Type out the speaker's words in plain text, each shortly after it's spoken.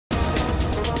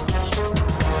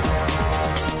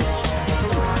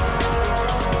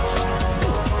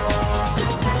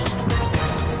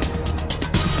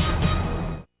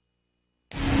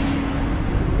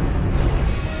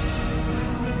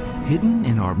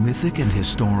our mythic and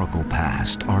historical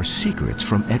past are secrets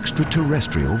from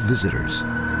extraterrestrial visitors.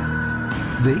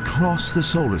 They cross the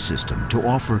solar system to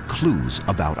offer clues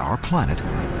about our planet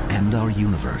and our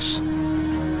universe.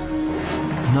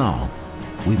 Now,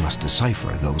 we must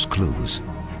decipher those clues.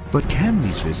 But can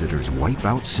these visitors wipe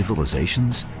out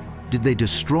civilizations? Did they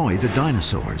destroy the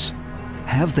dinosaurs?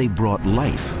 Have they brought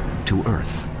life to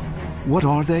Earth? What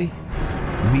are they?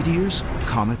 Meteors,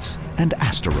 comets, and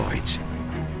asteroids.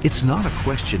 It's not a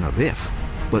question of if,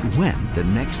 but when the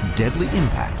next deadly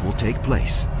impact will take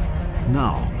place.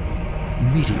 Now,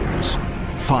 meteors,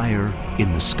 fire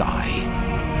in the sky.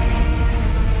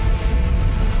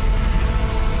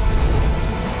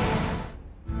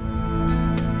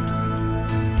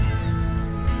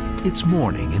 It's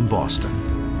morning in Boston.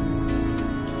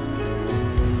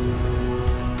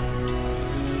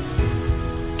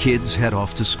 Kids head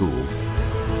off to school.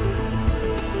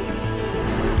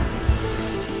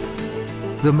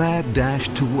 The mad dash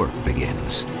to work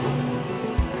begins,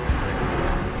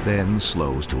 then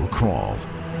slows to a crawl.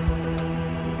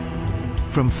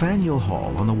 From Faneuil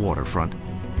Hall on the waterfront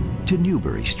to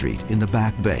Newbury Street in the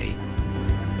Back Bay,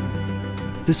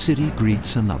 the city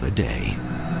greets another day.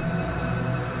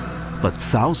 But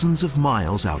thousands of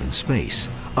miles out in space,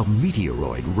 a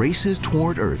meteoroid races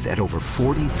toward Earth at over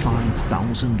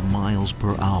 45,000 miles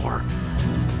per hour.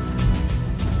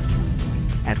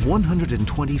 At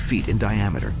 120 feet in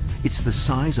diameter, it's the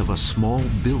size of a small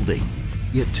building,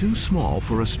 yet too small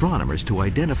for astronomers to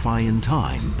identify in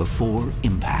time before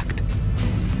impact.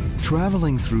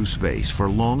 Traveling through space for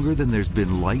longer than there's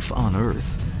been life on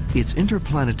Earth, its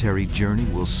interplanetary journey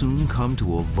will soon come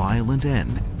to a violent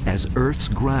end as Earth's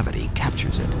gravity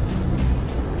captures it.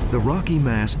 The rocky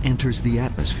mass enters the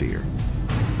atmosphere,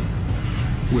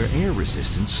 where air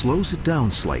resistance slows it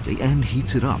down slightly and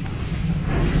heats it up,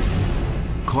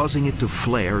 causing it to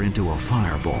flare into a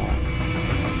fireball,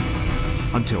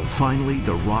 until finally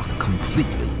the rock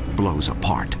completely blows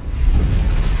apart.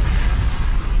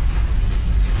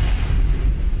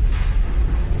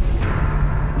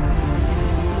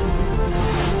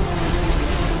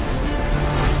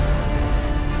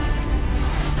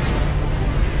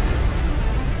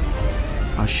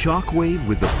 A shock wave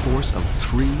with the force of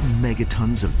 3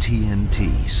 megatons of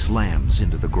TNT slams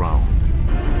into the ground.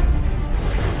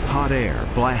 Hot air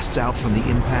blasts out from the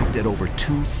impact at over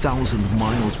 2,000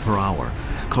 miles per hour,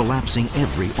 collapsing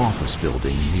every office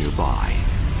building nearby.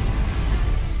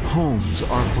 Homes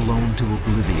are blown to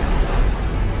oblivion.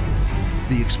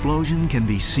 The explosion can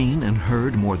be seen and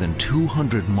heard more than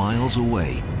 200 miles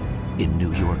away in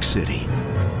New York City.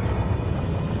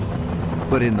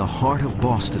 But in the heart of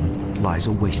Boston lies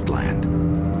a wasteland.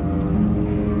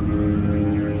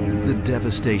 The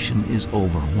devastation is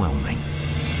overwhelming.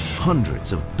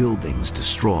 Hundreds of buildings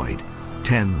destroyed,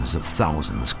 tens of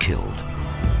thousands killed.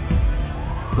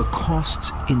 The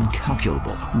costs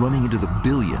incalculable, running into the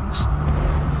billions.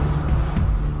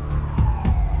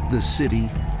 The city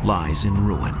lies in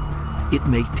ruin. It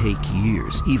may take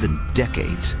years, even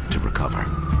decades, to recover.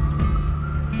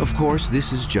 Of course,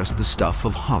 this is just the stuff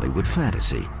of Hollywood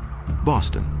fantasy.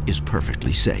 Boston is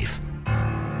perfectly safe.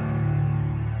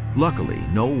 Luckily,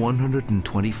 no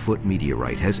 120-foot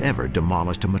meteorite has ever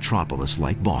demolished a metropolis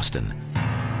like Boston.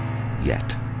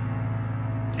 Yet.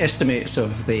 Estimates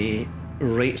of the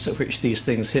rates at which these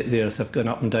things hit the Earth have gone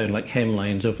up and down like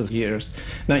hemlines over the years.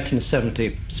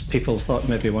 1970, people thought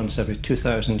maybe once every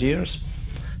 2,000 years.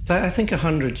 I think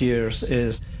 100 years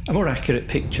is a more accurate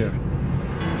picture.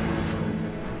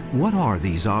 What are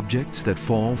these objects that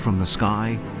fall from the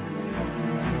sky?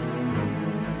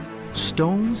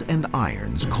 Stones and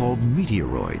irons called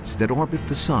meteoroids that orbit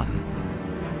the sun.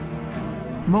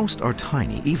 Most are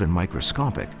tiny, even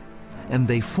microscopic, and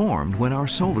they formed when our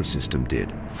solar system did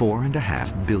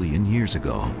 4.5 billion years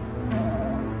ago.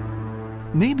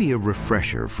 Maybe a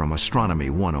refresher from Astronomy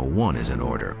 101 is in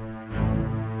order.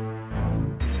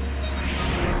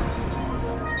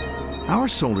 Our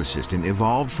solar system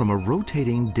evolved from a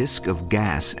rotating disk of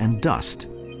gas and dust.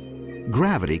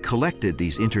 Gravity collected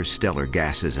these interstellar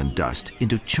gases and dust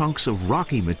into chunks of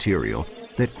rocky material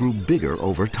that grew bigger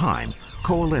over time,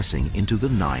 coalescing into the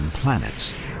 9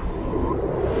 planets.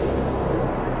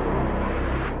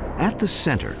 At the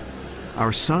center,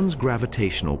 our sun's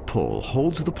gravitational pull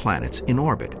holds the planets in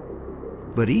orbit.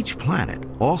 But each planet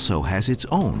also has its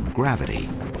own gravity.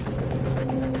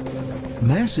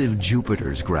 Massive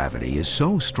Jupiter's gravity is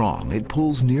so strong it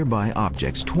pulls nearby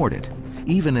objects toward it,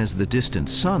 even as the distant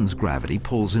sun's gravity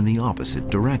pulls in the opposite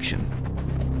direction.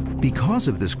 Because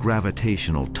of this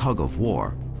gravitational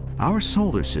tug-of-war, our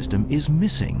solar system is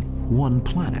missing one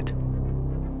planet.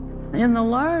 In the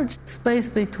large space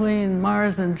between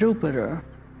Mars and Jupiter,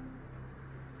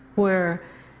 where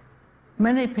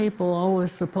many people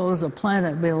always suppose a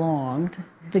planet belonged,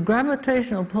 the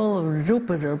gravitational pull of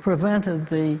Jupiter prevented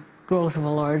the growth of a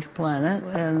large planet,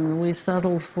 and we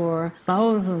settled for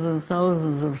thousands and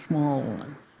thousands of small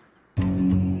ones.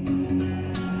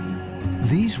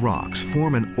 These rocks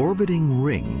form an orbiting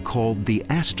ring called the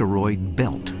asteroid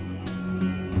belt.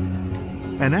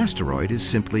 An asteroid is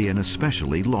simply an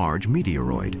especially large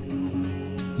meteoroid,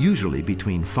 usually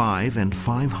between 5 and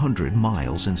 500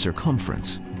 miles in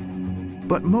circumference.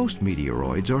 But most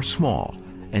meteoroids are small,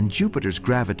 and Jupiter's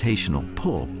gravitational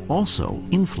pull also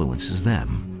influences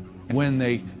them. When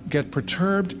they get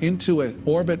perturbed into an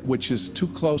orbit which is too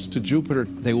close to Jupiter,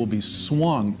 they will be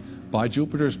swung by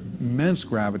Jupiter's immense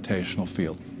gravitational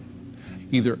field,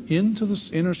 either into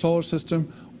the inner solar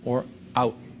system or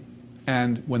out.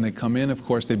 And when they come in, of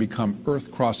course, they become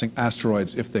Earth-crossing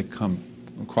asteroids if they come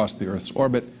across the Earth's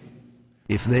orbit.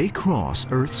 If they cross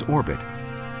Earth's orbit,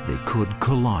 they could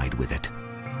collide with it.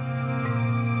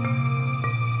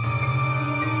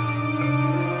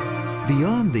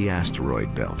 Beyond the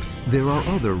asteroid belt, there are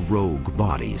other rogue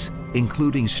bodies,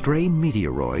 including stray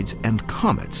meteoroids and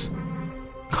comets.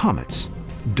 Comets,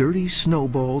 dirty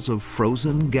snowballs of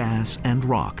frozen gas and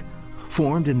rock,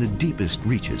 formed in the deepest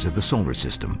reaches of the solar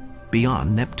system,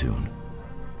 beyond Neptune.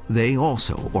 They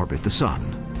also orbit the Sun.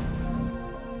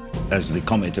 As the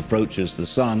comet approaches the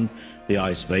Sun, the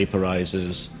ice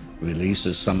vaporizes,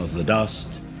 releases some of the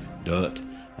dust, dirt,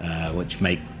 which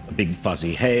make a big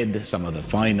fuzzy head. Some of the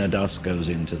finer dust goes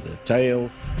into the tail.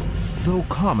 Though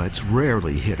comets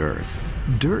rarely hit Earth,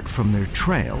 dirt from their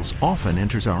trails often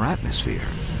enters our atmosphere.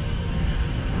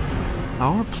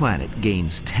 Our planet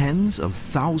gains tens of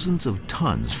thousands of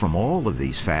tons from all of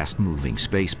these fast-moving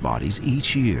space bodies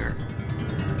each year.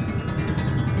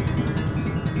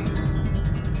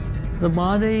 The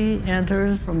body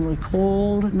enters from the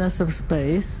coldness of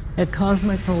space at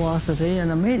cosmic velocity and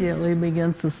immediately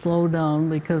begins to slow down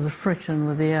because of friction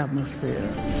with the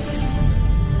atmosphere.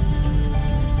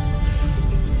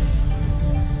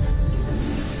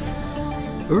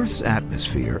 Earth's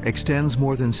atmosphere extends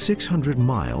more than 600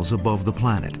 miles above the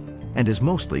planet and is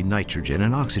mostly nitrogen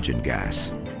and oxygen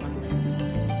gas.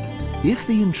 If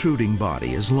the intruding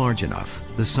body is large enough,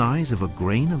 the size of a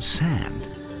grain of sand,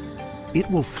 it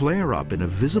will flare up in a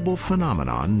visible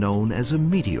phenomenon known as a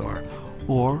meteor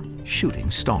or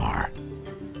shooting star.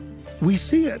 We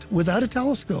see it without a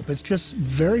telescope. It's just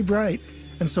very bright.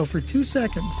 And so for 2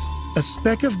 seconds, a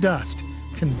speck of dust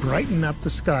can brighten up the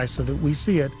sky so that we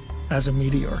see it as a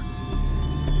meteor.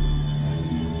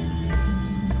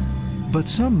 But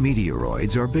some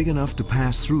meteoroids are big enough to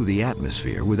pass through the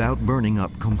atmosphere without burning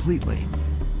up completely.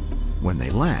 When they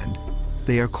land,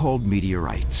 they are called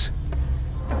meteorites.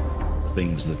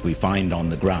 Things that we find on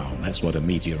the ground, that's what a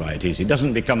meteorite is. It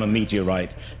doesn't become a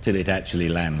meteorite till it actually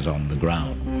lands on the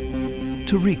ground.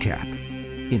 To recap,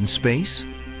 in space,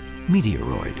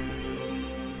 meteoroid.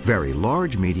 Very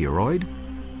large meteoroid,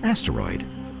 asteroid.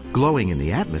 Glowing in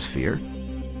the atmosphere,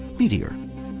 meteor.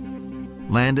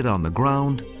 Landed on the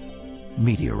ground,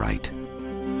 meteorite.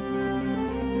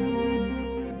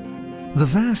 The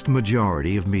vast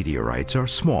majority of meteorites are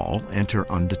small, enter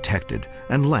undetected,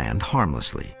 and land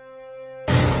harmlessly.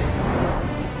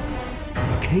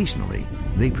 Occasionally,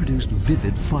 they produce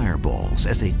vivid fireballs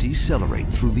as they decelerate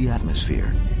through the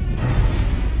atmosphere.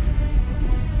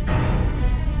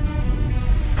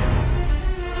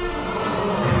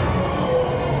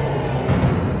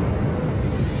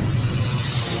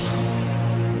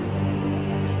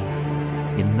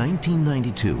 In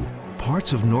 1992,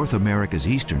 parts of North America's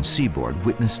eastern seaboard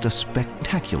witnessed a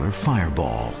spectacular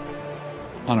fireball.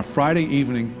 On a Friday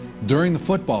evening during the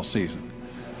football season,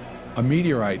 a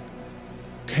meteorite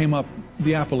came up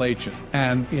the Appalachian,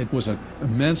 and it was an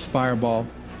immense fireball.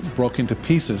 It broke into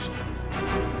pieces.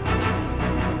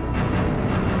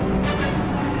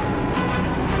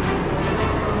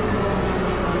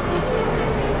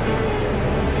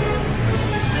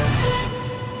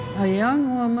 A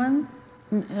young woman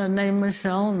named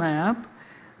Michelle Knapp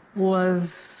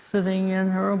was sitting in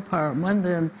her apartment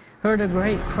and heard a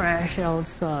great crash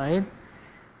outside,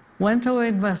 went to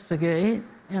investigate,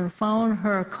 and found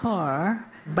her car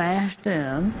bashed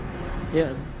in.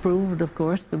 It proved, of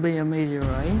course, to be a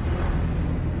meteorite.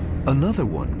 Another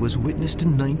one was witnessed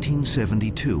in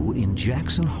 1972 in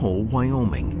Jackson Hole,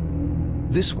 Wyoming.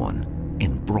 This one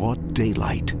in broad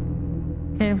daylight.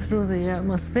 Came through the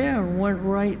atmosphere and went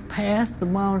right past the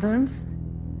mountains.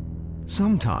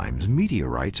 Sometimes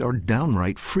meteorites are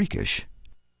downright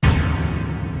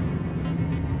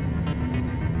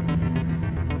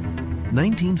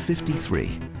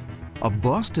 1953, a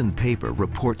Boston paper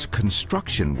reports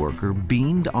construction worker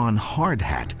beamed on hard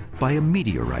hat by a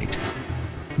meteorite.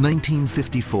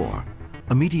 1954,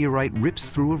 a meteorite rips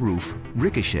through a roof,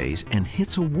 ricochets, and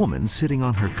hits a woman sitting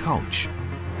on her couch.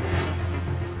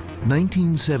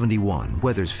 1971,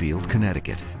 Wethersfield,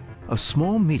 Connecticut. A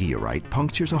small meteorite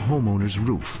punctures a homeowner's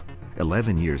roof.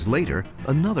 11 years later,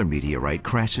 another meteorite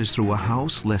crashes through a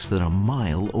house less than a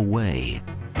mile away.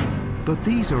 But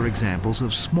these are examples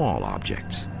of small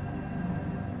objects.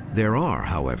 There are,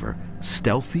 however,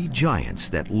 stealthy giants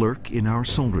that lurk in our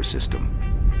solar system.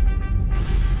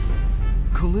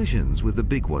 Collisions with the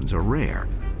big ones are rare,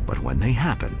 but when they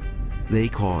happen, they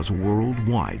cause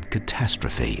worldwide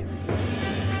catastrophe.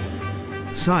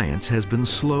 Science has been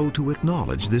slow to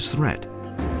acknowledge this threat.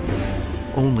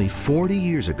 Only 40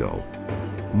 years ago,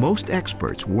 most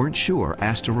experts weren't sure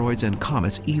asteroids and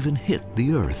comets even hit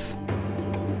the Earth.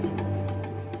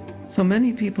 So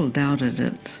many people doubted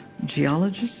it.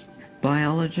 Geologists,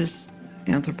 biologists,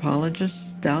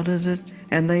 anthropologists doubted it,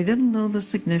 and they didn't know the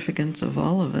significance of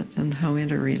all of it and how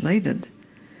interrelated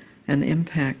an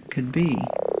impact could be.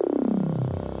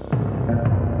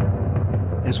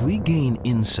 As we gain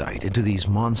insight into these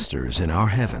monsters in our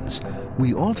heavens,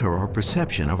 we alter our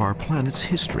perception of our planet's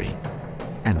history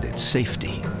and its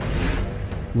safety.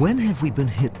 When have we been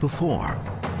hit before?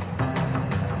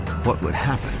 What would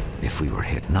happen if we were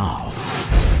hit now?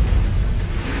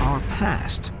 Our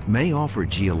past may offer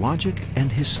geologic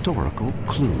and historical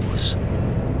clues.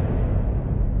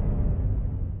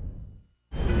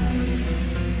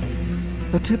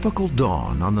 A typical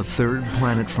dawn on the third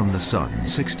planet from the sun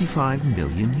 65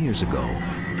 million years ago.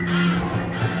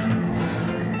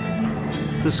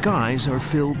 The skies are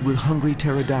filled with hungry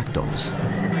pterodactyls.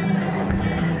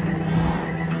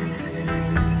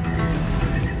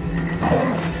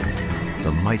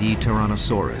 The mighty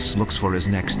Tyrannosaurus looks for his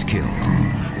next kill.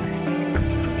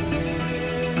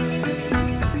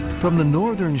 From the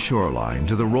northern shoreline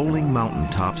to the rolling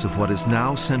mountaintops of what is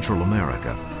now Central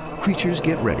America, creatures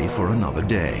get ready for another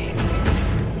day.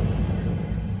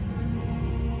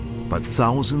 But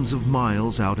thousands of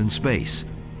miles out in space,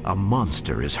 a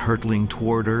monster is hurtling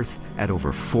toward Earth at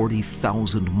over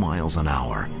 40,000 miles an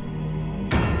hour.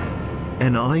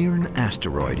 An iron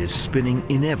asteroid is spinning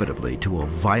inevitably to a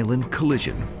violent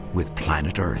collision with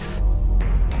planet Earth.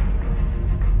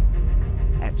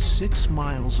 At 6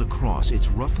 miles across, it's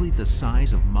roughly the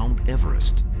size of Mount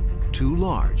Everest. Too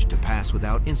large to pass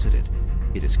without incident,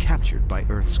 it is captured by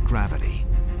Earth's gravity.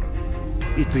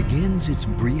 It begins its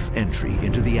brief entry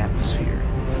into the atmosphere,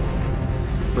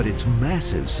 but its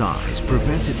massive size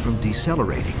prevents it from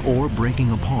decelerating or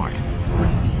breaking apart.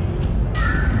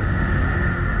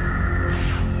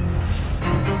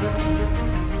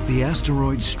 The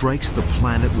asteroid strikes the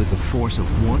planet with the force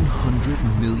of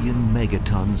 100 million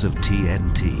megatons of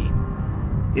TNT,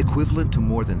 equivalent to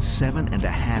more than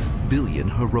 7.5 billion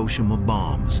Hiroshima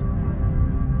bombs,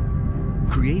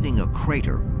 creating a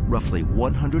crater roughly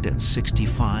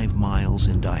 165 miles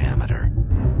in diameter.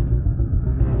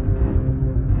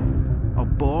 A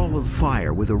ball of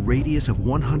fire with a radius of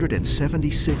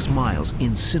 176 miles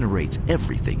incinerates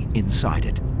everything inside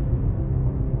it.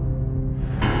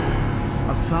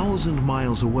 1,000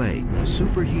 miles away,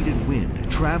 superheated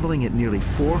wind traveling at nearly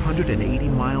 480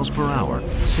 miles per hour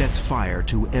sets fire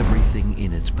to everything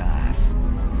in its path.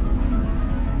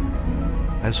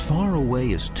 As far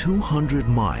away as 200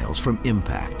 miles from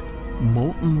impact,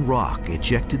 molten rock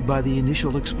ejected by the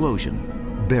initial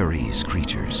explosion buries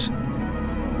creatures.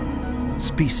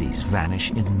 Species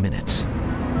vanish in minutes.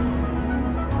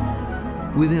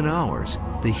 Within hours,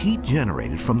 the heat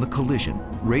generated from the collision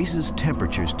raises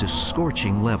temperatures to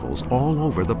scorching levels all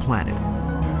over the planet,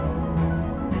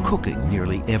 cooking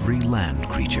nearly every land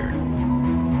creature.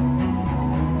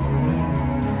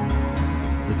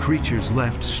 The creatures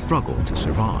left struggle to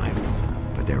survive,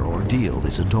 but their ordeal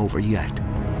isn't over yet.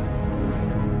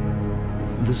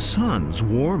 The sun's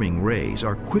warming rays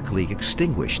are quickly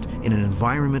extinguished in an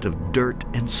environment of dirt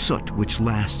and soot which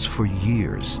lasts for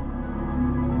years.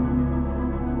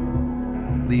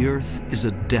 The Earth is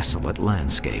a desolate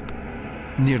landscape.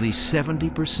 Nearly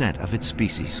 70% of its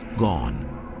species gone.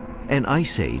 An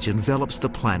ice age envelops the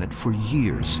planet for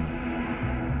years.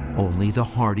 Only the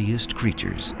hardiest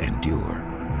creatures endure.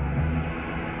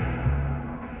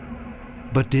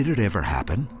 But did it ever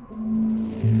happen?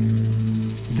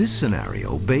 This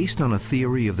scenario, based on a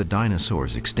theory of the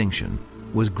dinosaurs' extinction,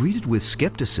 was greeted with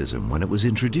skepticism when it was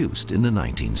introduced in the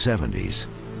 1970s.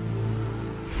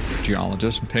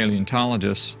 Geologists and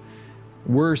paleontologists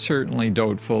were certainly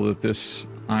doubtful that this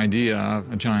idea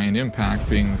of a giant impact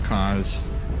being the cause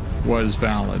was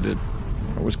valid. It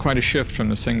It was quite a shift from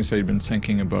the things they'd been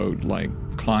thinking about, like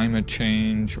climate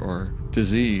change or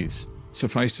disease.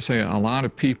 Suffice to say, a lot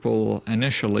of people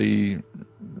initially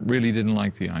really didn't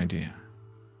like the idea.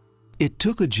 It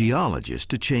took a geologist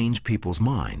to change people's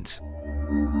minds.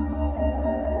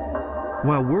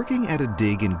 While working at a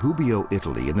dig in Gubbio,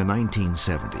 Italy in the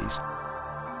 1970s,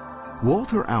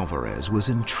 Walter Alvarez was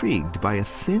intrigued by a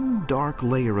thin, dark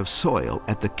layer of soil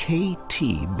at the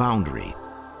KT boundary,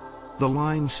 the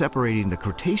line separating the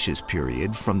Cretaceous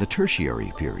period from the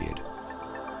Tertiary period.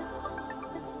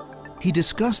 He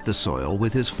discussed the soil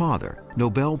with his father,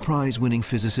 Nobel Prize-winning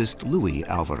physicist Louis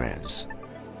Alvarez.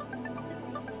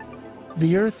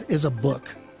 The Earth is a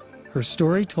book, her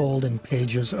story told in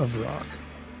pages of rock.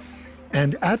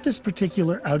 And at this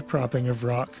particular outcropping of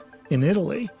rock in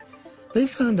Italy, they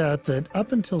found out that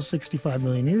up until 65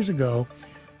 million years ago,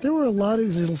 there were a lot of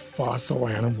these little fossil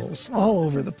animals all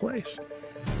over the place.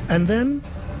 And then,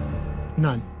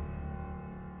 none.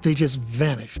 They just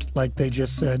vanished, like they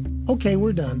just said, okay,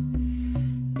 we're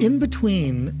done. In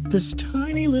between this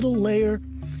tiny little layer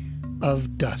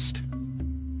of dust.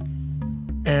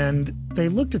 And they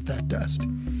looked at that dust,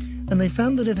 and they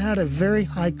found that it had a very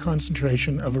high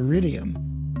concentration of iridium.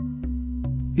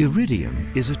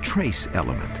 Iridium is a trace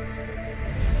element,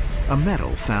 a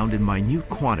metal found in minute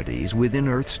quantities within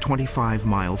Earth's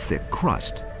 25-mile thick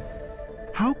crust.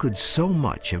 How could so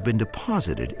much have been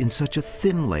deposited in such a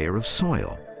thin layer of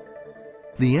soil?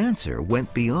 The answer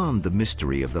went beyond the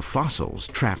mystery of the fossils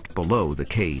trapped below the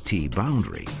KT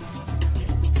boundary.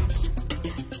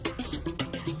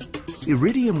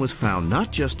 Iridium was found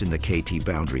not just in the KT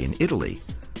boundary in Italy,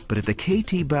 but at the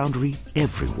KT boundary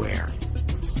everywhere.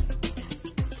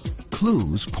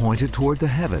 Clues pointed toward the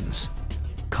heavens.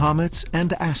 Comets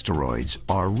and asteroids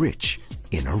are rich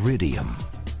in iridium.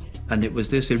 And it was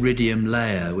this iridium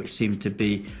layer which seemed to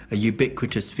be a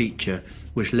ubiquitous feature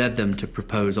which led them to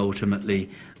propose ultimately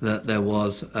that there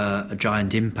was a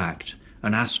giant impact,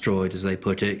 an asteroid, as they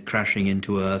put it, crashing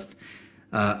into Earth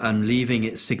and leaving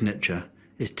its signature,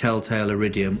 its telltale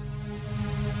iridium.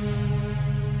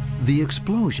 The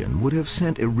explosion would have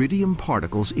sent iridium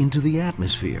particles into the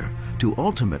atmosphere to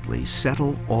ultimately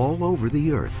settle all over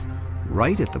the Earth,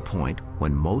 right at the point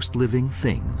when most living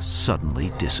things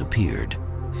suddenly disappeared.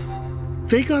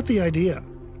 They got the idea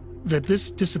that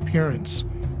this disappearance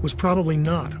was probably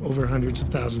not over hundreds of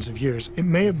thousands of years. It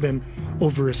may have been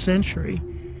over a century.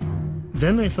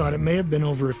 Then they thought it may have been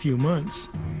over a few months.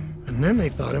 And then they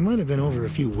thought it might have been over a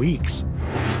few weeks.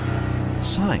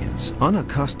 Science,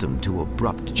 unaccustomed to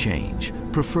abrupt change,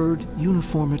 preferred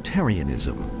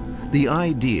uniformitarianism, the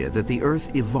idea that the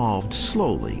Earth evolved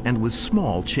slowly and with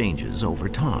small changes over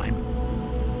time.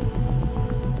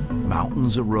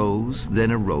 Mountains arose,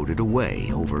 then eroded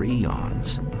away over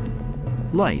eons.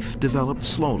 Life developed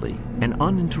slowly and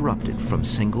uninterrupted from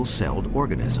single-celled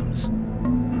organisms.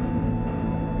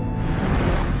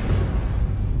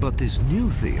 But this new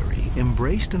theory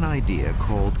embraced an idea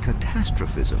called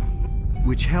catastrophism,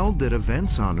 which held that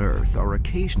events on Earth are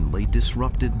occasionally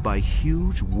disrupted by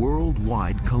huge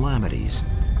worldwide calamities.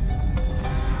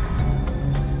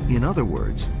 In other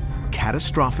words,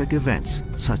 catastrophic events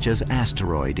such as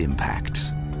asteroid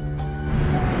impacts.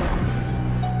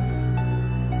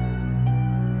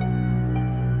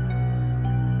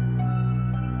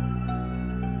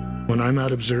 When I'm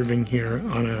out observing here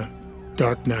on a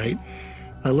dark night,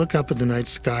 I look up at the night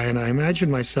sky and I imagine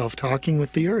myself talking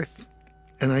with the Earth.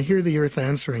 And I hear the Earth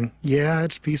answering, yeah,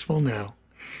 it's peaceful now.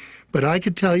 But I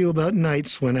could tell you about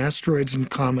nights when asteroids and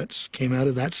comets came out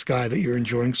of that sky that you're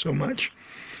enjoying so much,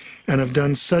 and have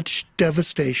done such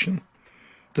devastation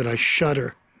that I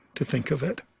shudder to think of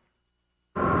it.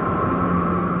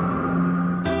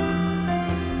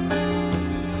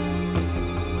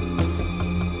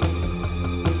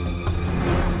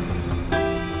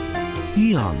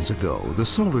 Eons ago, the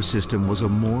solar system was a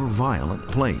more violent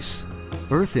place.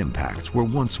 Earth impacts were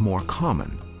once more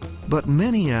common, but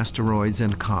many asteroids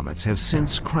and comets have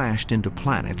since crashed into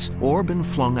planets or been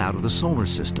flung out of the solar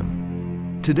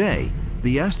system. Today,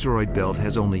 the asteroid belt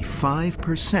has only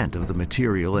 5% of the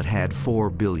material it had 4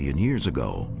 billion years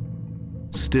ago.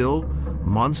 Still,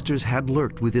 monsters had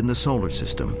lurked within the solar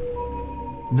system.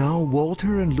 Now,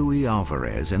 Walter and Louis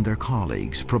Alvarez and their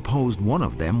colleagues proposed one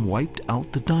of them wiped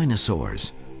out the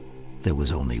dinosaurs. There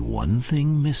was only one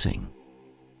thing missing.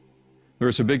 There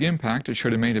was a big impact. It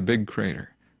should have made a big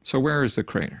crater. So where is the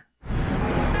crater?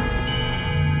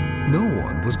 No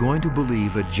one was going to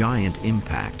believe a giant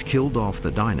impact killed off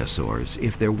the dinosaurs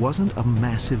if there wasn't a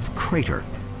massive crater,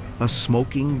 a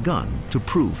smoking gun to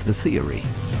prove the theory.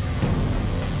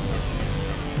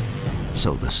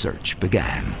 So the search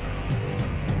began.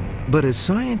 But as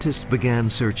scientists began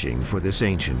searching for this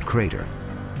ancient crater,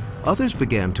 others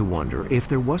began to wonder if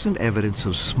there wasn't evidence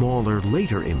of smaller,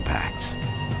 later impacts.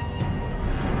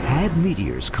 Had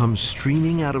meteors come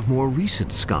streaming out of more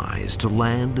recent skies to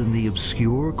land in the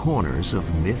obscure corners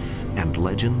of myth and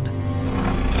legend?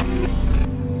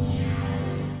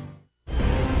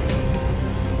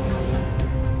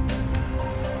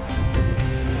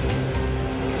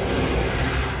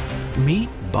 Meet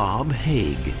Bob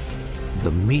Hague,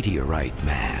 the meteorite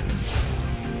man.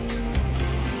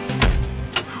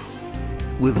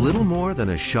 With little more than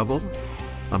a shovel,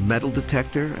 a metal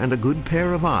detector, and a good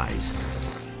pair of eyes,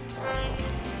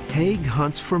 Hague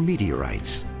hunts for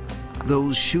meteorites,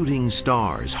 those shooting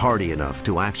stars hardy enough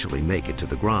to actually make it to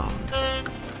the ground.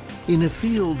 In a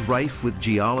field rife with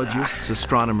geologists,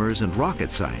 astronomers, and rocket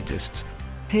scientists,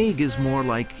 Hague is more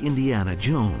like Indiana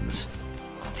Jones.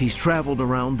 He's traveled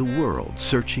around the world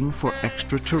searching for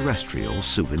extraterrestrial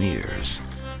souvenirs.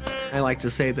 I like to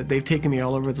say that they've taken me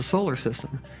all over the solar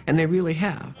system, and they really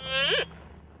have.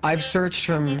 I've searched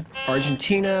from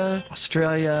Argentina,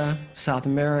 Australia, South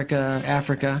America,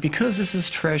 Africa, because this is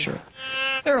treasure.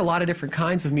 There are a lot of different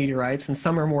kinds of meteorites, and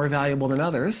some are more valuable than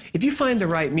others. If you find the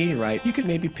right meteorite, you could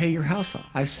maybe pay your house off.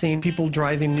 I've seen people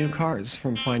driving new cars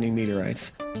from finding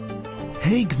meteorites.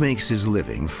 Hague makes his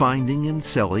living finding and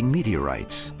selling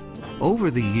meteorites.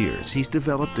 Over the years, he's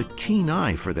developed a keen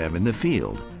eye for them in the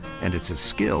field, and it's a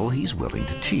skill he's willing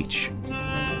to teach.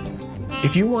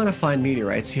 If you want to find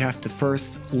meteorites, you have to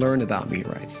first learn about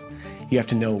meteorites. You have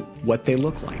to know what they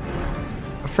look like.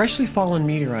 A freshly fallen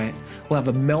meteorite will have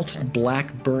a melted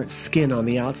black burnt skin on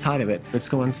the outside of it. It's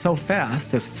going so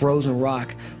fast, this frozen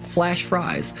rock flash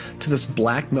fries to this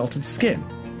black melted skin.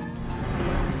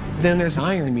 Then there's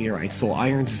iron meteorites. So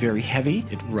iron's very heavy,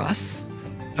 it rusts,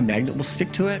 a magnet will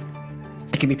stick to it.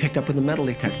 It can be picked up with a metal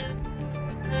detector.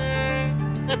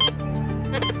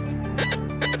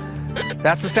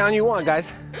 That's the sound you want,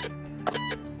 guys.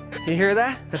 You hear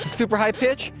that? That's a super high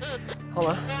pitch. Hold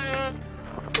on.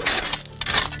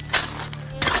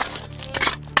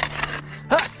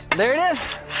 Huh, there it is.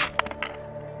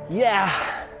 Yeah.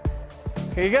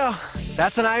 Here you go.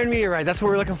 That's an iron meteorite. That's what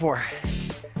we're looking for.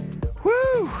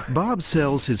 Woo! Bob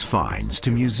sells his finds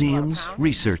to museums,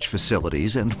 research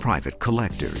facilities, and private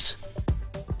collectors.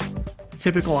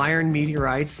 Typical iron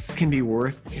meteorites can be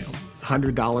worth,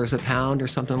 $100 a pound or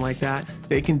something like that.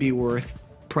 They can be worth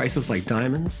prices like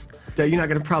diamonds. So you're not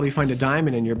going to probably find a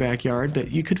diamond in your backyard, but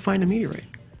you could find a meteorite.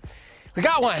 We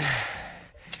got one!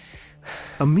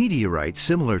 A meteorite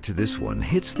similar to this one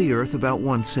hits the Earth about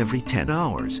once every 10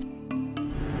 hours.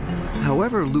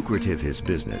 However lucrative his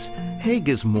business, Hague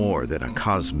is more than a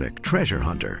cosmic treasure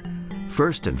hunter.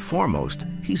 First and foremost,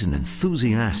 he's an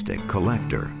enthusiastic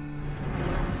collector.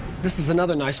 This is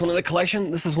another nice one in the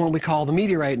collection. This is one we call the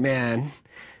Meteorite Man.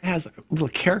 It has a little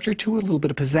character to it, a little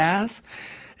bit of pizzazz.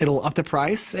 It'll up the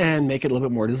price and make it a little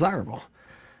bit more desirable.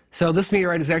 So this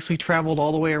meteorite has actually traveled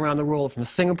all the way around the world from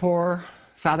Singapore,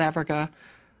 South Africa,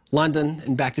 London,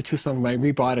 and back to Tucson when I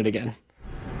rebought it again.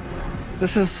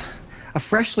 This is a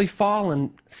freshly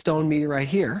fallen stone meteorite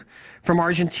here from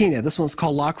Argentina. This one's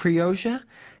called La Criolla.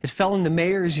 It fell in the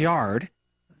mayor's yard.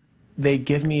 They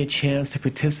give me a chance to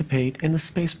participate in the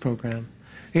space program.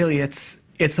 Really, it's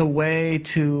a way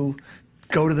to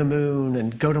go to the moon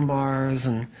and go to Mars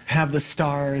and have the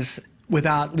stars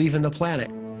without leaving the planet.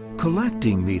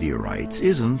 Collecting meteorites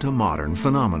isn't a modern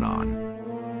phenomenon.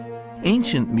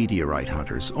 Ancient meteorite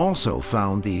hunters also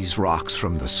found these rocks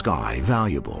from the sky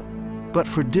valuable, but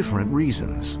for different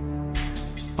reasons.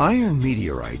 Iron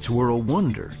meteorites were a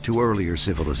wonder to earlier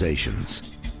civilizations.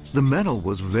 The metal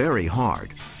was very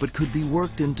hard, but could be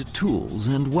worked into tools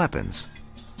and weapons,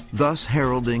 thus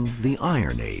heralding the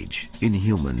Iron Age in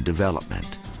human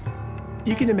development.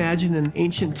 You can imagine in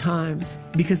ancient times,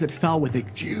 because it fell with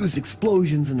huge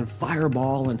explosions and a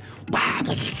fireball and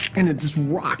this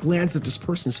rock lands at this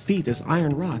person's feet, this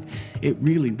iron rock, it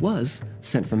really was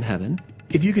sent from heaven.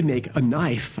 If you could make a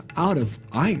knife out of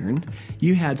iron,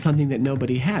 you had something that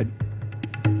nobody had.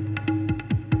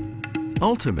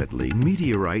 Ultimately,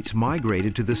 meteorites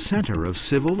migrated to the center of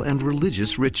civil and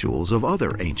religious rituals of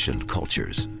other ancient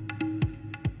cultures.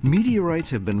 Meteorites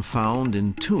have been found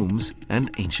in tombs and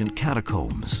ancient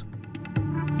catacombs.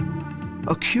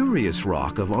 A curious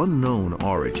rock of unknown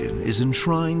origin is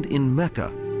enshrined in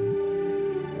Mecca.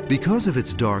 Because of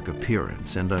its dark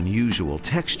appearance and unusual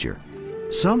texture,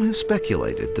 some have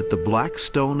speculated that the black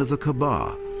stone of the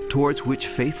Kaaba, towards which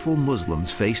faithful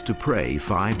Muslims face to pray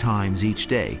 5 times each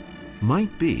day,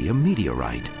 might be a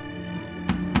meteorite.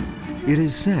 It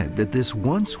is said that this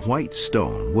once white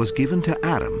stone was given to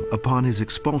Adam upon his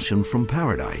expulsion from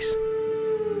paradise.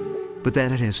 but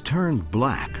that it has turned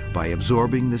black by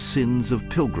absorbing the sins of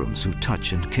pilgrims who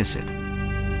touch and kiss it.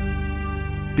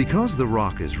 Because the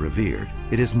rock is revered,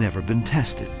 it has never been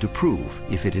tested to prove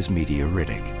if it is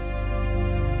meteoritic.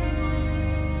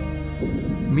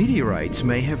 Meteorites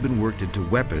may have been worked into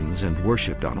weapons and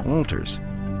worshipped on altars,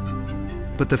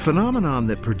 but the phenomenon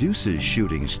that produces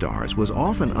shooting stars was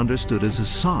often understood as a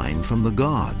sign from the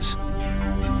gods.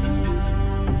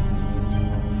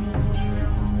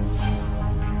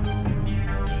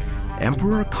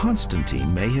 Emperor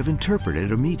Constantine may have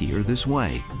interpreted a meteor this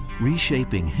way,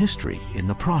 reshaping history in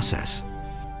the process.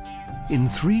 In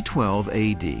 312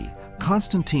 AD,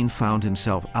 Constantine found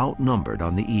himself outnumbered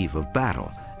on the eve of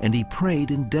battle, and he prayed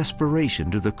in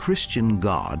desperation to the Christian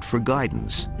God for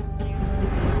guidance.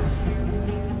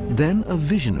 Then a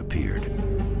vision appeared.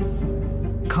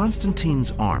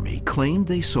 Constantine's army claimed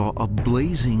they saw a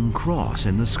blazing cross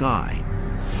in the sky.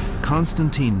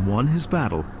 Constantine won his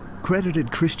battle,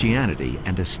 credited Christianity,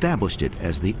 and established it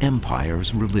as the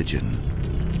empire's religion.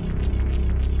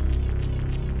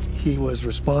 He was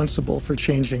responsible for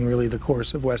changing really the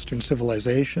course of Western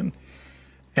civilization.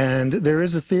 And there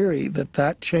is a theory that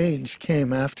that change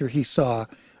came after he saw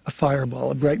a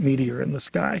fireball, a bright meteor in the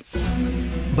sky.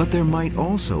 But there might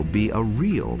also be a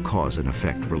real cause and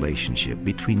effect relationship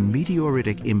between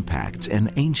meteoritic impacts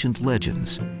and ancient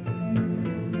legends.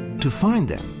 To find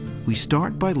them, we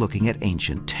start by looking at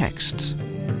ancient texts.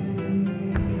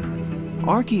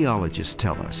 Archaeologists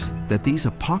tell us that these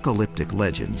apocalyptic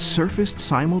legends surfaced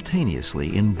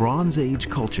simultaneously in Bronze Age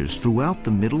cultures throughout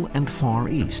the Middle and Far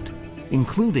East,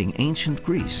 including ancient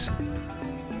Greece.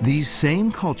 These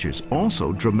same cultures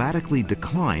also dramatically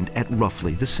declined at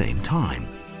roughly the same time.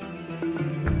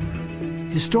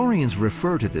 Historians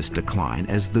refer to this decline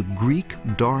as the Greek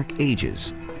Dark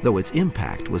Ages, though its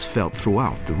impact was felt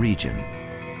throughout the region.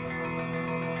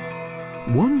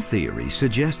 One theory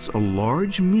suggests a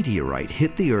large meteorite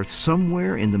hit the Earth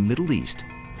somewhere in the Middle East,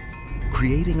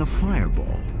 creating a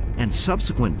fireball and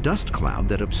subsequent dust cloud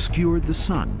that obscured the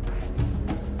sun,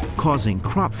 causing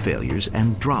crop failures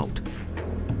and drought.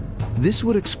 This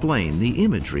would explain the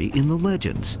imagery in the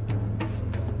legends.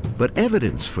 But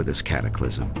evidence for this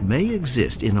cataclysm may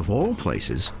exist in, of all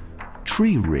places,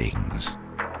 tree rings.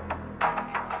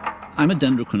 I'm a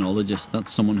dendrochronologist.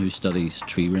 That's someone who studies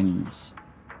tree rings.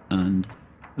 And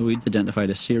we identified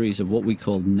a series of what we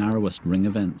called narrowest ring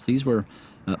events. These were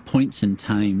points in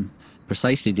time,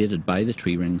 precisely dated by the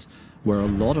tree rings, where a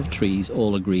lot of trees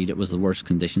all agreed it was the worst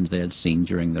conditions they had seen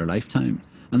during their lifetime.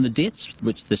 And the dates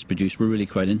which this produced were really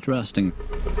quite interesting.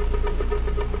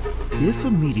 If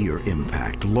a meteor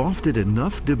impact lofted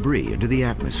enough debris into the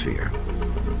atmosphere,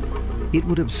 it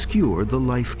would obscure the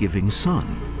life-giving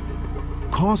sun,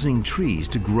 causing trees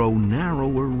to grow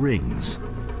narrower rings.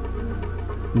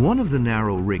 One of the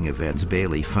narrow ring events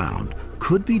Bailey found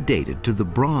could be dated to the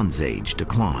Bronze Age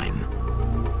decline.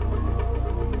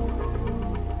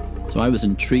 So I was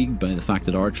intrigued by the fact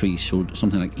that our trees showed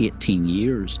something like 18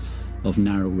 years of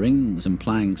narrow rings,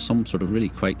 implying some sort of really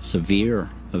quite severe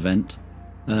event.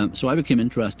 So I became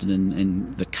interested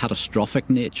in the catastrophic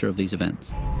nature of these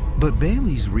events. But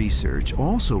Bailey's research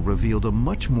also revealed a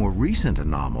much more recent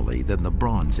anomaly than the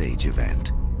Bronze Age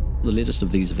event. The latest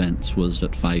of these events was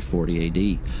at 540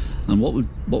 AD. And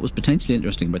what was potentially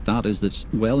interesting about that is that it's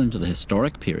well into the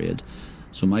historic period.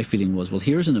 So my feeling was, well,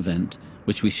 here's an event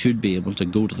which we should be able to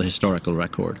go to the historical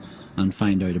record and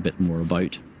find out a bit more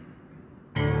about.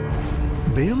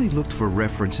 Bailey looked for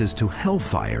references to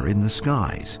hellfire in the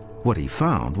skies. What he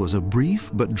found was a brief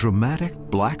but dramatic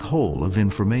black hole of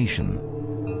information.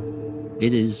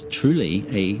 It is truly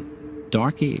a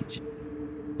dark age.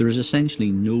 There is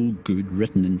essentially no good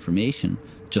written information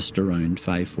just around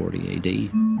 540 AD.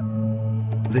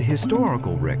 The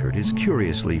historical record is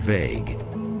curiously vague,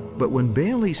 but when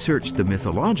Bailey searched the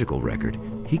mythological record,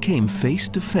 he came face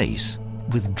to face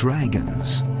with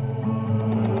dragons.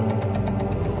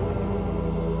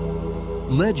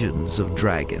 Legends of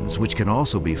dragons, which can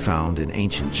also be found in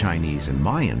ancient Chinese and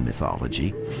Mayan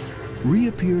mythology,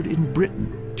 reappeared in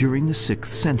Britain during the 6th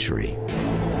century.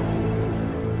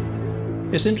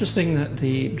 It's interesting that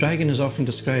the dragon is often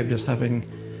described as having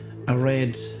a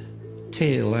red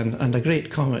tail, and a great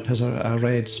comet has a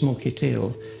red smoky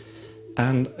tail.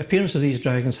 And appearance of these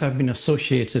dragons have been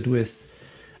associated with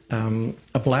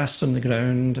a blast on the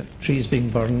ground, trees being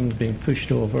burned, being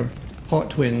pushed over,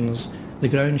 hot winds, the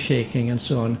ground shaking, and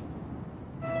so on.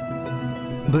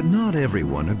 But not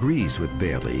everyone agrees with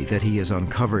Bailey that he has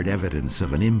uncovered evidence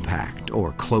of an impact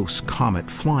or close comet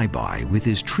flyby with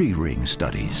his tree ring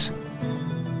studies.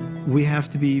 We have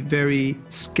to be very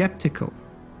skeptical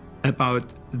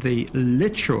about the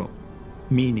literal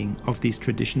meaning of these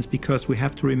traditions, because we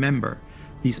have to remember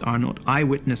these are not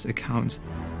eyewitness accounts.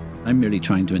 I'm merely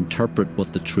trying to interpret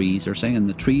what the trees are saying, and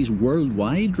the trees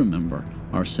worldwide, remember,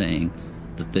 are saying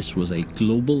that this was a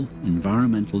global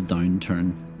environmental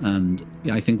downturn, and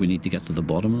I think we need to get to the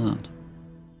bottom of that.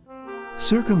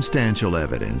 Circumstantial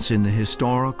evidence in the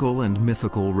historical and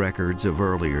mythical records of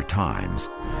earlier times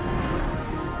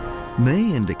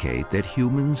may indicate that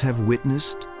humans have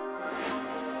witnessed,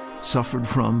 suffered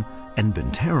from, and been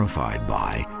terrified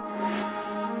by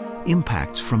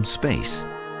impacts from space.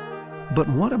 But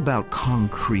what about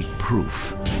concrete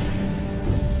proof?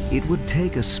 It would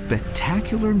take a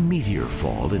spectacular meteor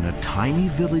fall in a tiny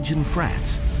village in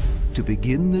France to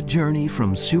begin the journey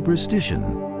from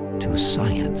superstition to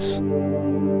science.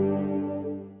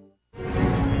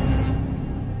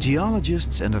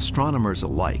 Geologists and astronomers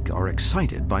alike are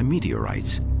excited by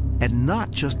meteorites, and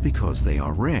not just because they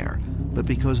are rare, but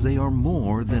because they are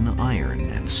more than iron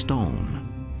and stone.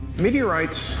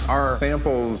 Meteorites are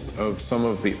samples of some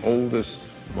of the oldest,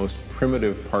 most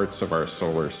primitive parts of our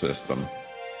solar system.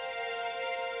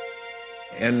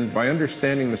 And by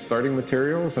understanding the starting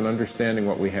materials and understanding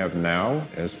what we have now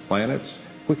as planets,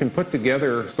 we can put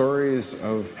together stories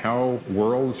of how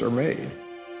worlds are made.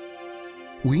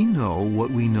 We know what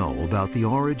we know about the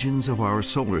origins of our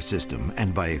solar system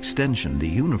and, by extension, the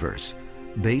universe,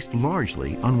 based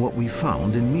largely on what we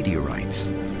found in meteorites.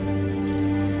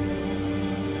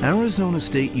 Arizona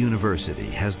State University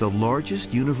has the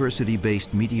largest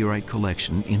university-based meteorite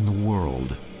collection in the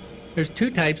world. There's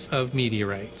two types of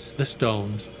meteorites, the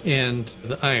stones and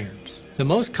the irons. The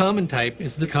most common type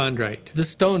is the chondrite, the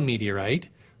stone meteorite,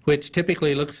 which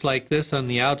typically looks like this on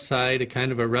the outside, a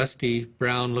kind of a rusty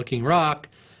brown-looking rock,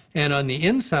 and on the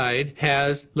inside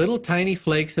has little tiny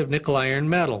flakes of nickel-iron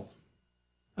metal.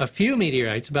 A few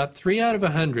meteorites, about 3 out of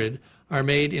 100, are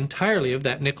made entirely of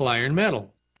that nickel-iron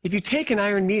metal. If you take an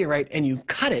iron meteorite and you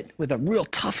cut it with a real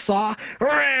tough saw,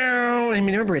 I mean,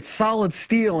 remember, it's solid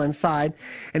steel inside,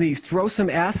 and then you throw some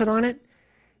acid on it,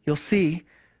 you'll see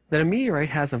that a meteorite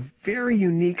has a very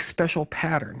unique special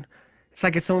pattern. It's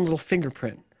like its own little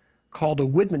fingerprint called a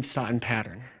Widmanstätten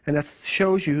pattern. And that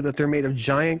shows you that they're made of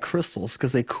giant crystals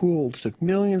because they cooled. It took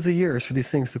millions of years for these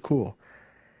things to cool.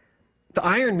 The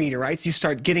iron meteorites, you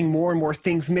start getting more and more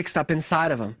things mixed up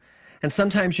inside of them. And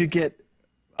sometimes you get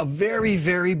a very,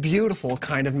 very beautiful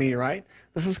kind of meteorite.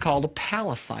 This is called a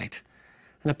palisite.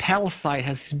 And a palisite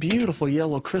has these beautiful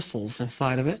yellow crystals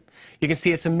inside of it. You can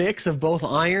see it's a mix of both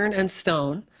iron and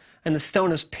stone, and the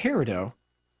stone is peridot.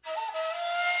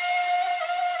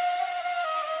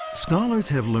 Scholars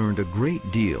have learned a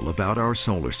great deal about our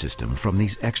solar system from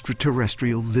these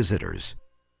extraterrestrial visitors.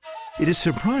 It is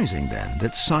surprising, then,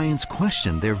 that science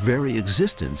questioned their very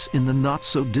existence in the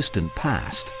not-so-distant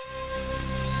past.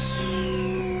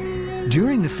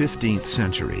 During the 15th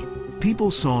century,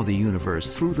 people saw the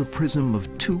universe through the prism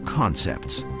of two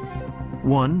concepts.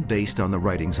 One, based on the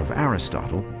writings of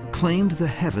Aristotle, claimed the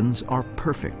heavens are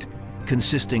perfect,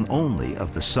 consisting only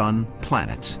of the sun,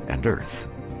 planets, and Earth.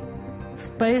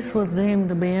 Space was deemed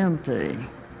to be empty,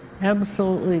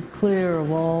 absolutely clear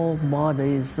of all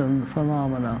bodies and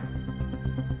phenomena.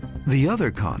 The other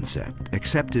concept,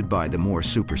 accepted by the more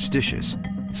superstitious,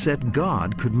 said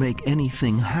God could make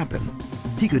anything happen.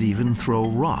 He could even throw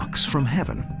rocks from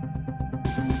heaven.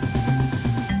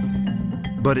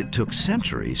 But it took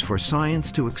centuries for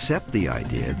science to accept the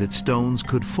idea that stones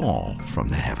could fall from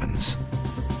the heavens.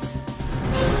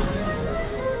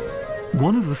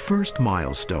 One of the first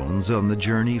milestones on the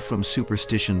journey from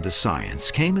superstition to science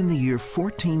came in the year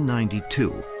 1492,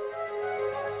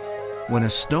 when a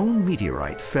stone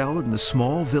meteorite fell in the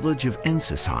small village of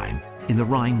Ensisheim in the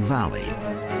Rhine Valley.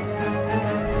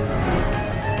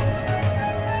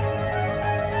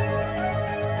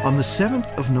 On the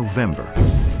 7th of November,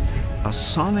 a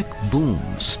sonic boom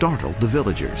startled the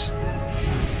villagers.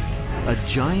 A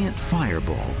giant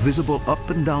fireball visible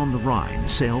up and down the Rhine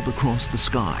sailed across the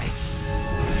sky.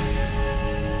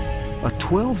 A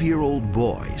 12-year-old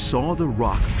boy saw the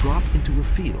rock drop into a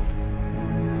field.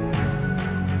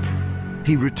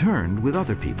 He returned with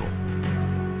other people.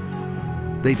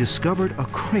 They discovered a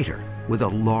crater with a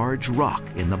large rock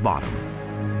in the bottom.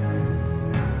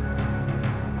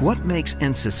 What makes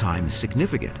Ensisheim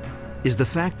significant is the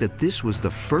fact that this was the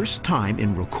first time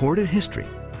in recorded history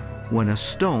when a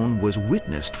stone was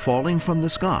witnessed falling from the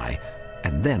sky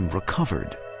and then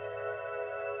recovered.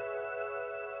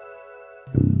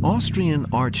 Austrian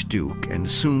Archduke and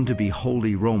soon-to-be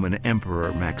Holy Roman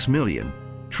Emperor Maximilian,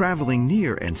 traveling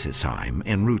near Ensisheim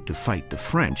en route to fight the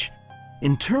French,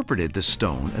 interpreted the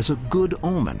stone as a good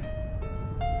omen.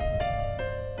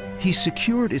 He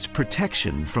secured its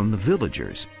protection from the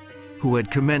villagers, who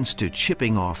had commenced to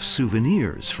chipping off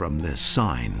souvenirs from this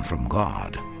sign from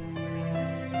God.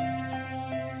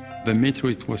 The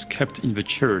meteorite was kept in the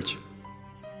church.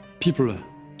 People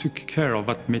took care of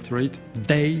that meteorite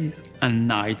days and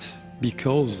nights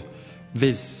because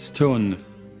this stone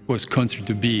was considered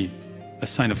to be a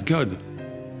sign of God.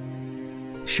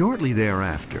 Shortly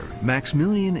thereafter,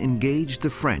 Maximilian engaged the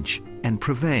French and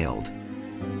prevailed.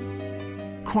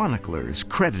 Chroniclers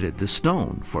credited the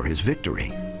stone for his victory.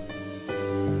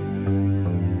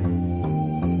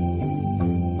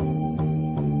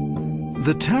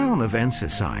 The town of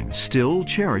Ensisheim still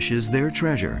cherishes their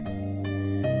treasure.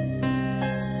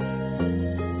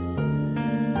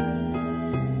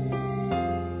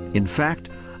 In fact,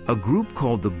 a group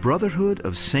called the Brotherhood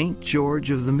of St. George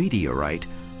of the Meteorite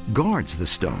guards the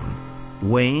stone,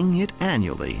 weighing it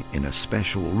annually in a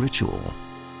special ritual.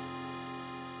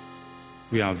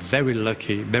 We are very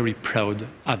lucky, very proud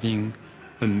having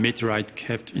a meteorite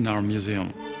kept in our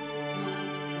museum.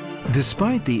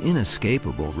 Despite the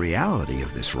inescapable reality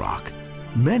of this rock,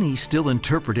 many still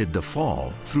interpreted the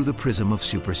fall through the prism of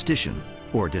superstition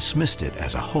or dismissed it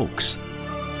as a hoax.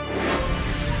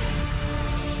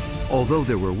 Although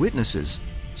there were witnesses,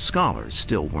 scholars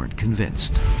still weren't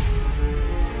convinced.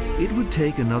 It would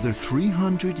take another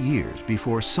 300 years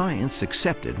before science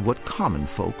accepted what common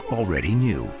folk already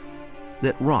knew,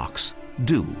 that rocks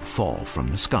do fall from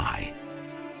the sky.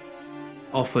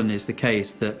 Often is the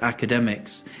case that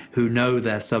academics who know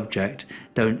their subject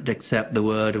don't accept the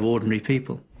word of ordinary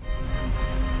people.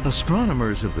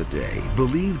 Astronomers of the day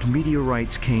believed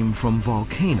meteorites came from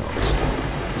volcanoes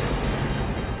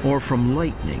or from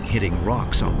lightning hitting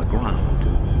rocks on the ground.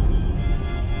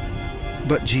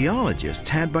 But geologists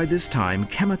had by this time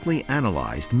chemically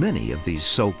analyzed many of these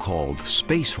so-called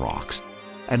space rocks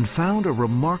and found a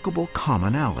remarkable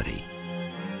commonality.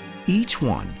 Each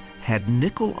one had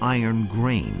nickel-iron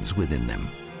grains within them.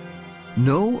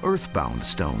 No earthbound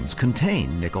stones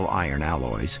contain nickel-iron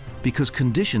alloys because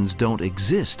conditions don't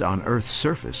exist on Earth's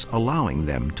surface allowing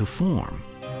them to form.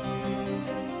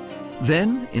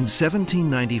 Then, in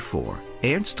 1794,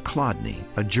 Ernst Chladni,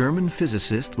 a German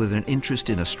physicist with an interest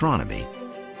in astronomy,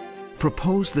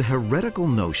 proposed the heretical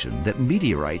notion that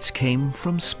meteorites came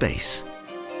from space.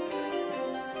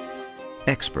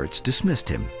 Experts dismissed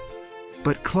him,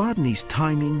 but Chladni's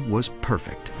timing was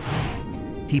perfect.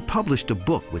 He published a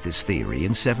book with his theory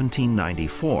in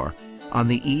 1794 on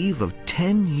the eve of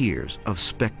 10 years of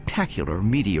spectacular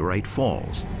meteorite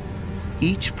falls,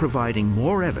 each providing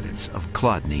more evidence of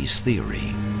Chladni's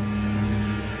theory.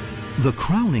 The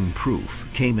crowning proof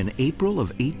came in April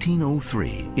of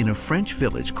 1803 in a French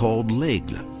village called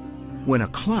L'Aigle, when a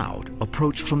cloud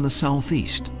approached from the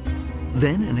southeast.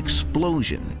 Then an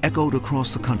explosion echoed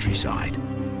across the countryside.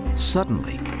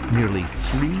 Suddenly, nearly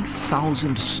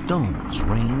 3,000 stones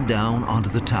rained down onto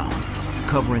the town,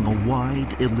 covering a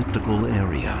wide elliptical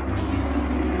area.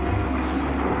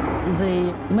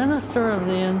 The Minister of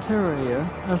the Interior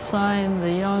assigned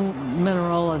the young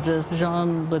mineralogist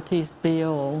Jean-Baptiste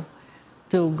Biot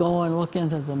to go and look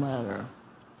into the matter.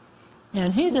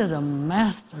 And he did a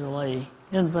masterly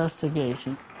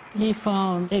investigation. He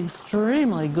found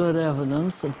extremely good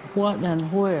evidence of what and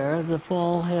where the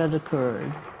fall had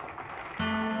occurred.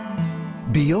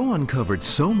 Biot uncovered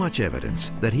so much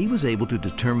evidence that he was able to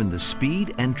determine the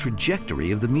speed and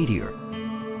trajectory of the meteor,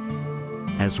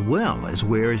 as well as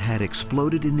where it had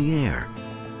exploded in the air.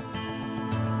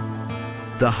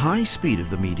 The high speed of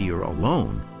the meteor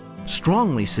alone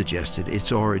strongly suggested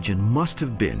its origin must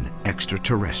have been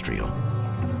extraterrestrial.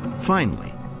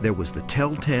 Finally, there was the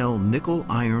telltale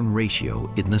nickel-iron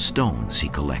ratio in the stones he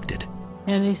collected.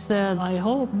 And he said, I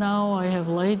hope now I have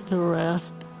laid to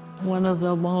rest one of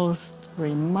the most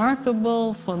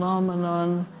remarkable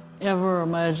phenomenon ever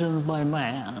imagined by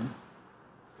man.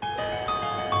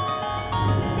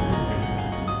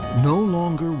 No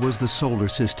longer was the solar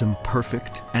system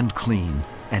perfect and clean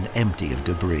and empty of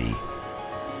debris.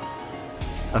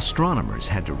 Astronomers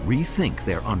had to rethink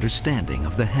their understanding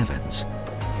of the heavens.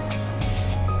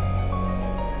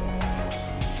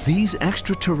 These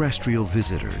extraterrestrial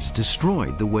visitors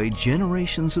destroyed the way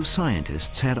generations of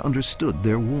scientists had understood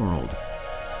their world.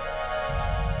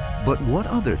 But what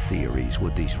other theories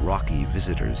would these rocky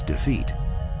visitors defeat?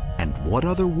 And what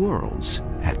other worlds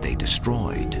had they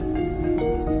destroyed?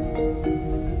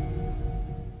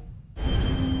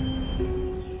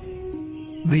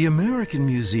 The American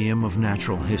Museum of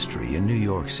Natural History in New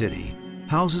York City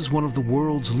houses one of the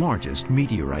world's largest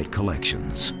meteorite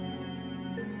collections.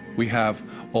 We have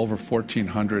over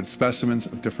 1,400 specimens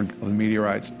of different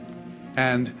meteorites.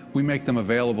 And we make them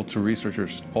available to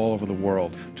researchers all over the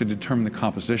world to determine the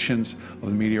compositions of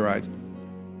the meteorites.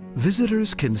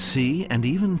 Visitors can see and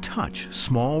even touch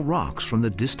small rocks from the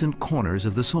distant corners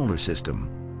of the solar system.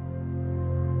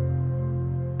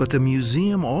 But the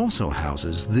museum also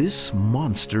houses this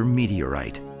monster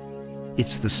meteorite.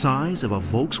 It's the size of a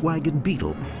Volkswagen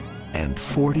Beetle and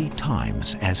 40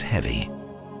 times as heavy.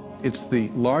 It's the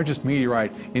largest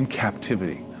meteorite in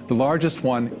captivity, the largest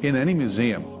one in any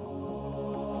museum.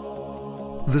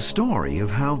 The story of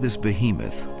how this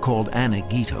behemoth, called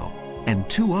Anagito, and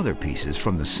two other pieces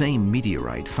from the same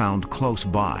meteorite found close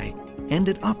by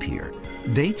ended up here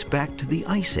dates back to the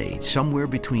Ice Age, somewhere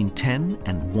between 10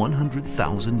 and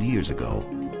 100,000 years ago,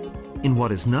 in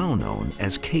what is now known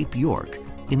as Cape York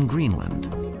in Greenland.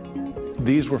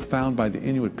 These were found by the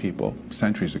Inuit people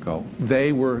centuries ago.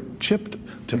 They were chipped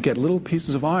to get little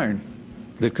pieces of iron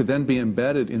that could then be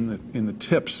embedded in the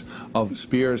tips of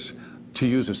spears to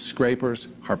use as scrapers,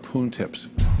 harpoon tips.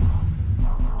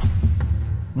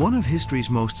 One of history's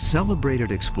most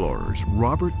celebrated explorers,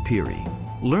 Robert Peary,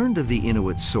 learned of the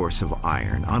Inuit source of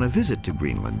iron on a visit to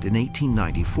Greenland in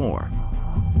 1894.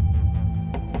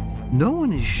 No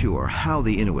one is sure how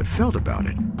the Inuit felt about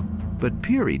it, but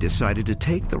Peary decided to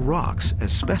take the rocks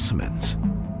as specimens.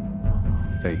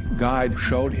 The guide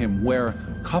showed him where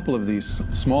a couple of these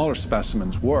smaller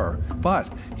specimens were,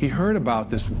 but he heard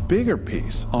about this bigger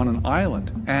piece on an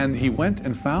island, and he went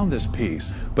and found this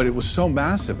piece, but it was so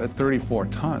massive at 34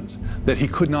 tons that he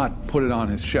could not put it on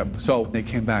his ship. So they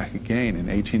came back again in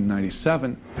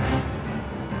 1897.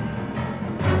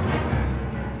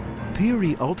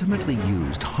 Peary ultimately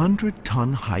used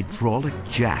 100-ton hydraulic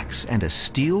jacks and a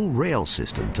steel rail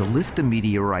system to lift the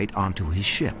meteorite onto his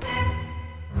ship.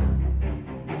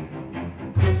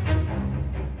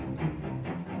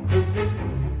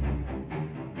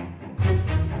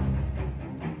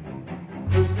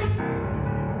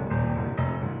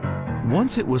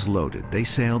 Once it was loaded, they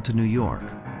sailed to New York,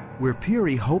 where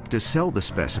Peary hoped to sell the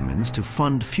specimens to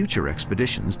fund future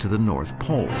expeditions to the North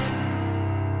Pole.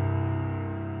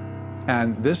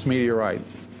 And this meteorite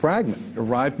fragment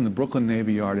arrived in the Brooklyn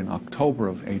Navy Yard in October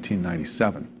of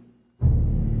 1897.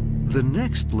 The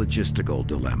next logistical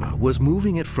dilemma was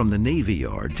moving it from the Navy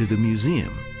Yard to the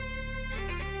museum.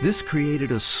 This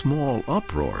created a small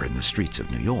uproar in the streets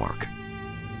of New York.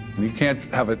 You can't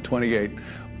have a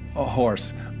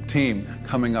 28-horse team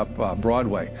coming up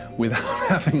Broadway without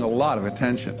having a lot of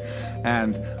attention.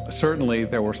 And certainly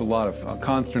there was a lot of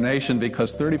consternation,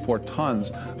 because 34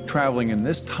 tons traveling in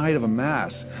this tight of a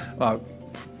mass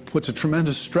puts a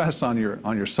tremendous stress on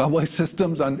your subway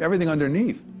systems, on everything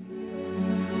underneath.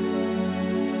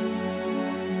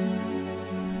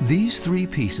 These three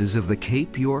pieces of the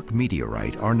Cape York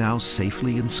meteorite are now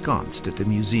safely ensconced at the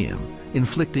museum,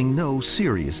 inflicting no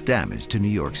serious damage to New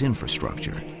York's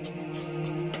infrastructure.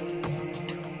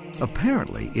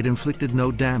 Apparently, it inflicted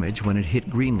no damage when it hit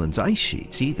Greenland's ice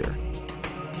sheets either.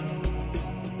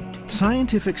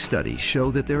 Scientific studies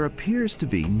show that there appears to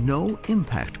be no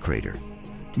impact crater,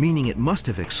 meaning it must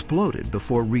have exploded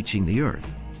before reaching the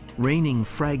Earth, raining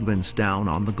fragments down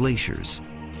on the glaciers.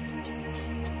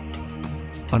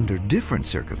 Under different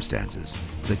circumstances,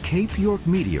 the Cape York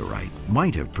meteorite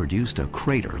might have produced a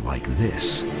crater like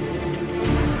this.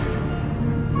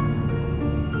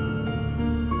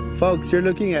 Folks, you're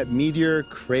looking at Meteor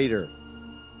Crater.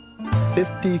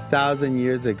 50,000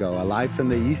 years ago, a light from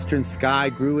the eastern sky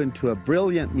grew into a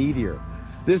brilliant meteor.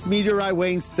 This meteorite,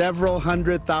 weighing several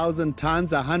 100,000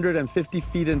 tons, 150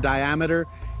 feet in diameter,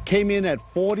 came in at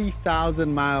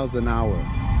 40,000 miles an hour.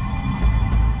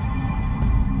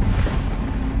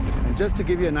 And just to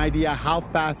give you an idea how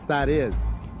fast that is,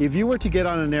 if you were to get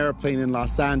on an airplane in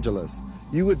Los Angeles,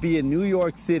 you would be in New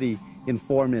York City in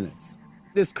 4 minutes.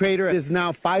 This crater is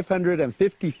now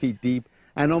 550 feet deep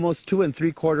and almost 2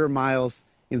 3/4 miles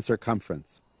in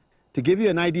circumference. To give you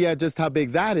an idea just how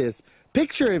big that is,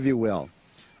 picture, if you will,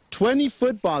 20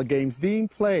 football games being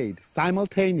played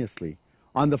simultaneously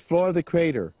on the floor of the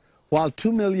crater, while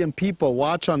 2 million people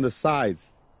watch on the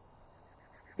sides.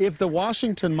 If the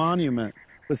Washington Monument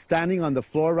was standing on the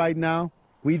floor right now,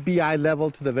 we'd be eye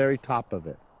level to the very top of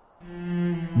it.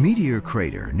 Meteor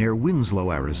Crater near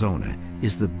Winslow, Arizona,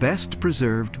 is the best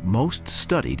preserved, most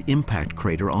studied impact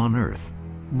crater on Earth,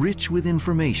 rich with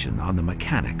information on the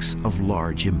mechanics of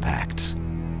large impacts.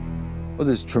 Well,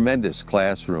 this tremendous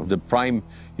classroom. The prime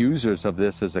users of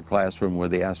this as a classroom were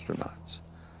the astronauts.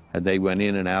 And they went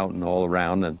in and out and all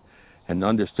around and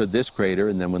understood this crater,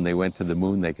 and then when they went to the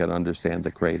moon, they could understand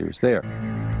the craters there.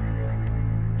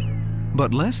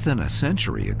 But less than a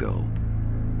century ago,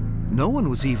 no one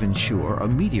was even sure a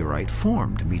meteorite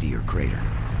formed Meteor Crater.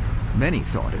 Many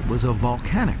thought it was of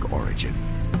volcanic origin.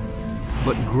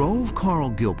 But Grove Carl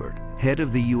Gilbert, head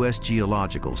of the U.S.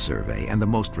 Geological Survey and the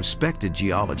most respected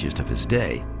geologist of his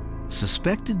day,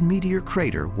 suspected Meteor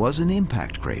Crater was an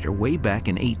impact crater way back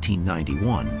in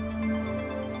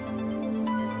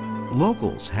 1891.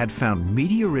 Locals had found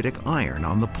meteoritic iron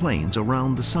on the plains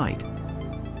around the site.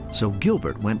 So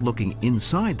Gilbert went looking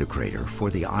inside the crater for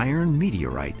the iron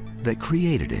meteorite that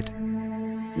created it.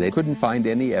 They couldn't find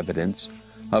any evidence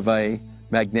of a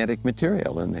magnetic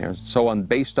material in there. So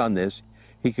based on this,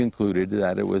 he concluded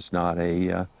that it was not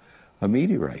a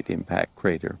meteorite impact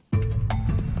crater.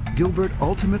 Gilbert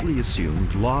ultimately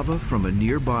assumed lava from a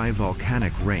nearby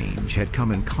volcanic range had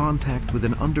come in contact with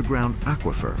an underground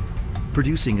aquifer,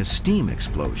 producing a steam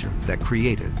explosion that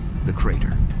created the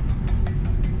crater.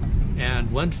 And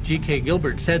once G.K.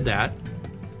 Gilbert said that,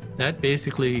 that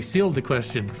basically sealed the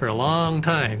question for a long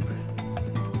time.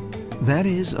 That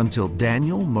is until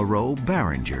Daniel Moreau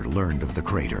Barringer learned of the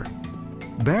crater.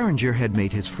 Barringer had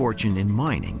made his fortune in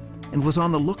mining and was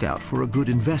on the lookout for a good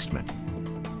investment.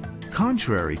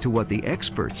 Contrary to what the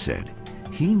experts said,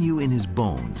 he knew in his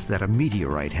bones that a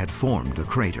meteorite had formed the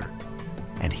crater,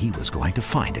 and he was going to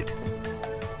find it.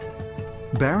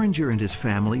 Barringer and his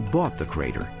family bought the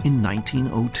crater in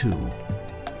 1902.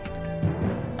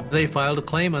 They filed a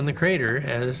claim on the crater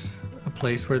as a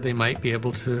place where they might be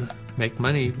able to make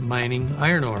money mining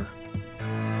iron ore.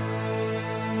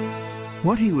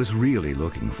 What he was really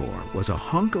looking for was a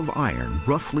hunk of iron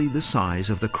roughly the size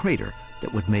of the crater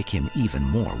that would make him even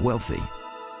more wealthy.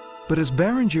 But as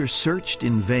Barringer searched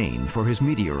in vain for his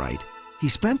meteorite, he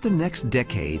spent the next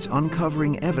decades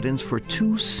uncovering evidence for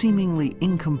two seemingly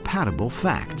incompatible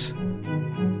facts.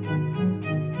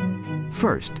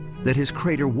 First, that his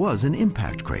crater was an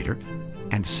impact crater,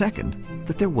 and second,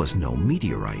 that there was no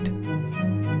meteorite.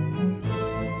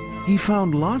 He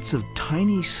found lots of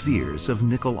tiny spheres of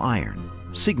nickel iron,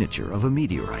 signature of a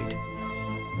meteorite.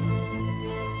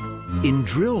 In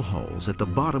drill holes at the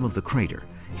bottom of the crater,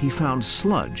 he found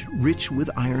sludge rich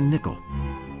with iron nickel.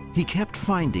 He kept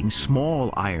finding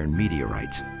small iron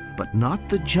meteorites, but not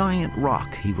the giant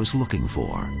rock he was looking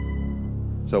for.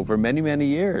 So for many, many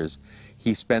years,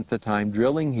 he spent the time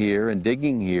drilling here and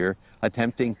digging here,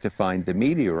 attempting to find the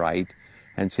meteorite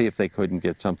and see if they couldn't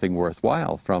get something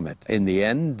worthwhile from it. In the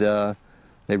end,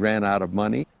 they ran out of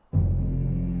money.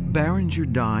 Barringer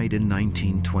died in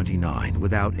 1929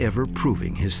 without ever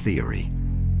proving his theory.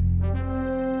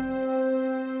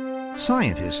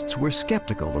 Scientists were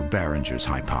skeptical of Barringer's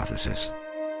hypothesis.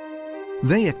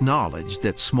 They acknowledged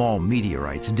that small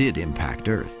meteorites did impact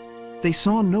Earth. They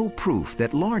saw no proof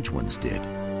that large ones did.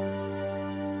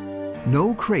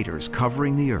 No craters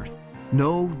covering the Earth,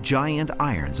 no giant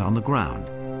irons on the ground.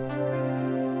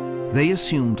 They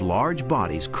assumed large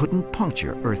bodies couldn't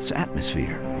puncture Earth's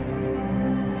atmosphere.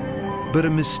 But a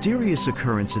mysterious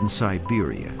occurrence in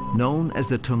Siberia, known as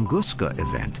the Tunguska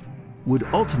event, would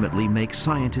ultimately make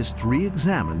scientists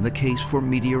re-examine the case for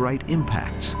meteorite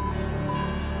impacts.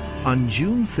 On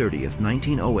June 30th,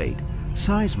 1908,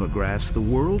 seismographs the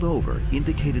world over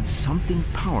indicated something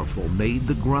powerful made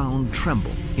the ground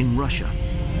tremble in Russia.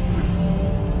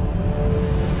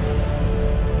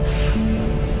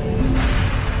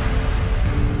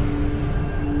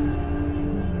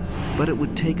 But it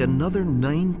would take another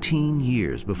 19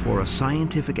 years before a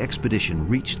scientific expedition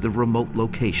reached the remote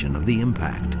location of the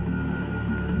impact.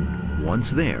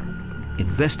 Once there,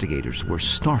 investigators were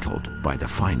startled by the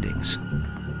findings.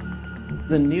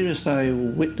 The nearest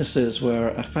eyewitnesses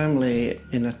were a family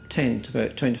in a tent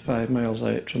about 25 miles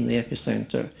out from the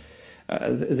epicenter.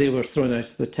 They were thrown out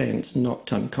of the tent,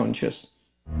 knocked unconscious.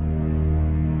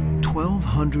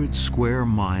 1,200 square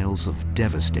miles of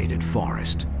devastated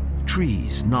forest.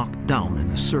 Trees knocked down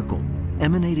in a circle,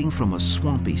 emanating from a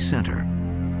swampy center.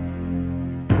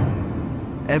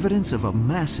 Evidence of a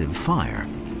massive fire,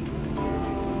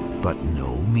 but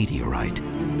no meteorite.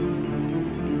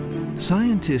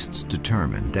 Scientists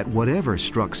determined that whatever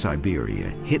struck Siberia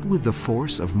hit with the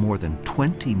force of more than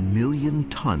 20 million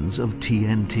tons of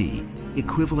TNT,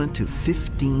 equivalent to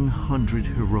 1,500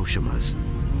 Hiroshimas.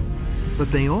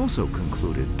 But they also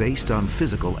concluded, based on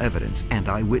physical evidence and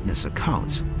eyewitness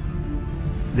accounts,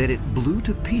 that it blew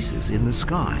to pieces in the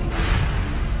sky,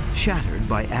 shattered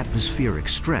by atmospheric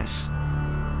stress.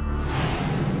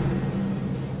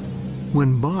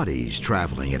 When bodies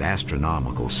traveling at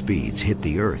astronomical speeds hit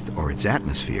the Earth or its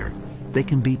atmosphere, they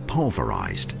can be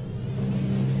pulverized.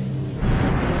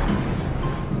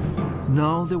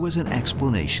 Now there was an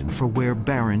explanation for where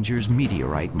Barringer's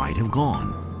meteorite might have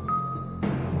gone.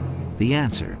 The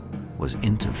answer was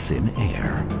into thin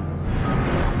air.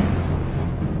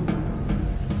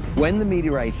 When the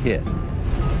meteorite hit,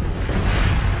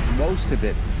 most of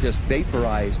it just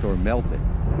vaporized or melted,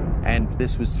 and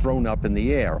this was thrown up in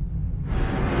the air.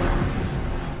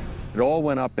 It all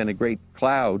went up in a great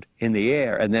cloud in the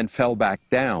air and then fell back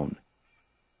down.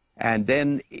 And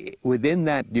then within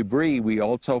that debris, we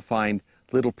also find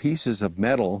little pieces of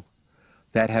metal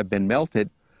that have been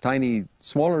melted, tiny,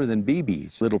 smaller than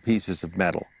BBs, little pieces of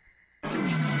metal.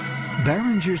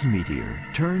 Barringer's meteor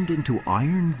turned into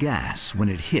iron gas when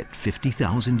it hit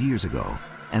 50,000 years ago,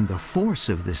 and the force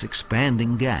of this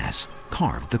expanding gas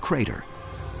carved the crater.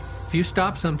 If you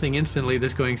stop something instantly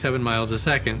that's going 7 miles a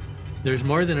second, there's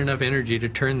more than enough energy to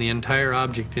turn the entire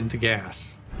object into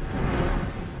gas.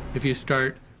 If you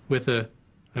start with a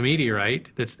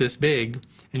meteorite that's this big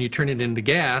and you turn it into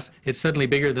gas, it's suddenly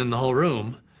bigger than the whole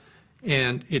room,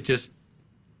 and it just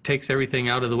takes everything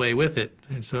out of the way with it,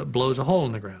 and so it blows a hole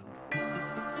in the ground.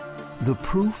 The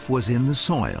proof was in the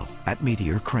soil at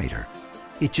Meteor Crater.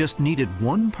 It just needed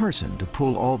one person to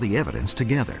pull all the evidence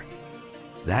together.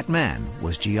 That man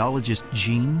was geologist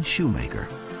Gene Shoemaker.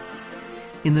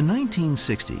 In the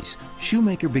 1960s,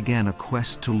 Shoemaker began a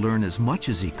quest to learn as much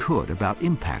as he could about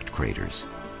impact craters.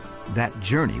 That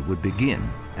journey would begin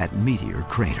at Meteor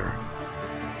Crater.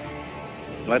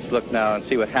 Let's look now and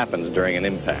see what happens during an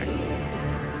impact.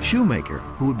 Shoemaker,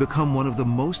 who would become one of the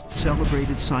most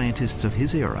celebrated scientists of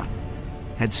his era,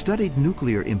 had studied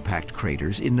nuclear impact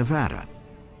craters in Nevada.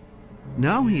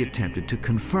 Now he attempted to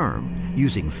confirm,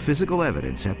 using physical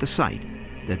evidence at the site,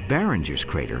 that Barringer's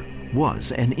crater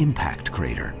was an impact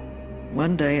crater.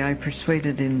 One day I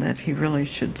persuaded him that he really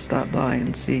should stop by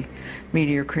and see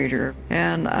Meteor Crater,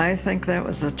 and I think that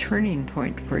was a turning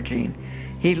point for Gene.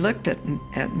 He looked at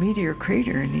Meteor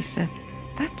Crater and he said,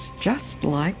 "That's just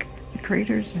like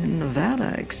craters in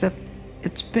Nevada, except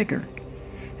it's bigger."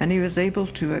 And he was able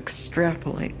to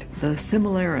extrapolate the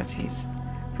similarities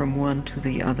from one to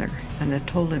the other, and it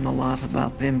told him a lot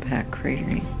about impact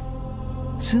cratering.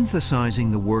 Synthesizing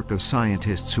the work of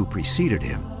scientists who preceded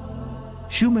him,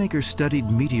 Shoemaker studied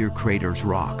Meteor Crater's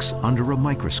rocks under a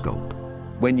microscope.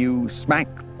 When you smack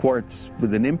quartz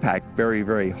with an impact very,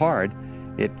 very hard,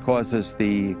 it causes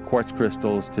the quartz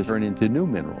crystals to turn into new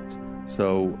minerals.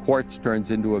 So quartz turns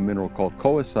into a mineral called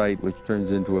coesite, which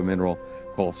turns into a mineral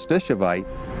called stishovite.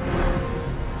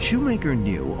 Shoemaker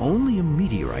knew only a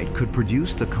meteorite could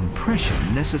produce the compression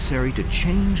necessary to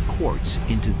change quartz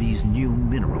into these new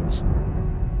minerals.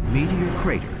 Meteor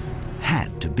Crater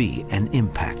had to be an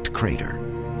impact crater.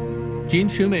 Gene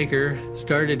Shoemaker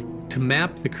started to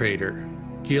map the crater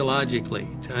geologically,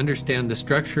 to understand the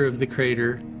structure of the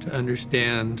crater, to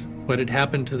understand what had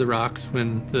happened to the rocks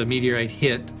when the meteorite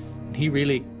hit. He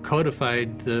really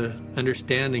codified the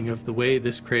understanding of the way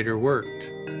this crater worked.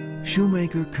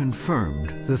 Shoemaker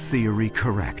confirmed the theory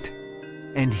correct.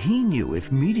 And he knew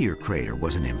if Meteor Crater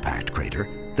was an impact crater,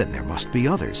 then there must be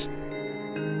others.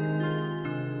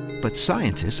 But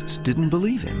scientists didn't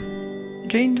believe him.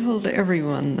 Gene told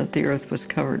everyone that the Earth was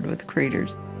covered with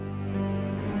craters.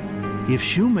 If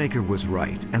Shoemaker was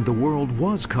right and the world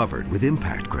was covered with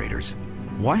impact craters,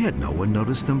 why had no one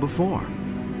noticed them before?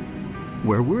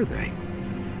 Where were they?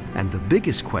 And the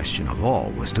biggest question of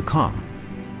all was to come.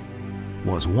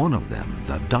 Was one of them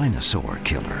the dinosaur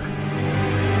killer?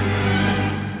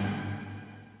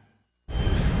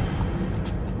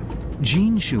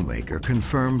 Gene Shoemaker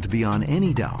confirmed beyond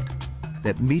any doubt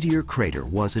that Meteor Crater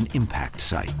was an impact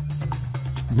site.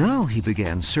 Now he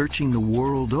began searching the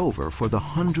world over for the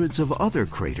hundreds of other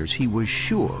craters he was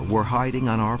sure were hiding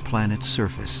on our planet's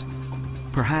surface.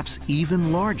 Perhaps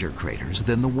even larger craters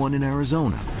than the one in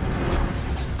Arizona.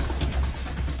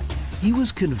 He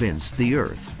was convinced the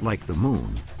Earth, like the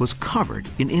Moon, was covered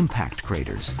in impact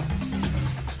craters.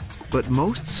 But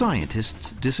most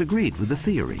scientists disagreed with the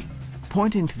theory,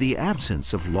 pointing to the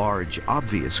absence of large,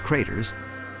 obvious craters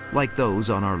like those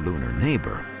on our lunar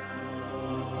neighbor.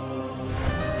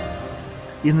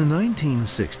 In the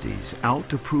 1960s, out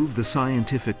to prove the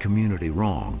scientific community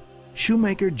wrong,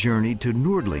 Shoemaker journeyed to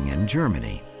Nördlingen,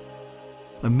 Germany,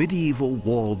 a medieval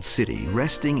walled city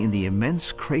resting in the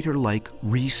immense crater-like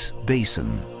Reese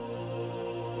Basin.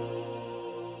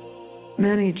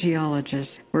 Many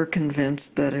geologists were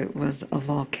convinced that it was a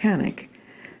volcanic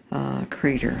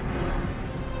crater.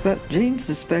 But Gene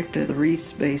suspected the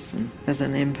Reese Basin as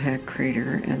an impact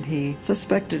crater, and he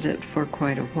suspected it for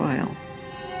quite a while.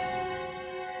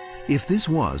 If this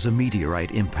was a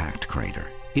meteorite impact crater,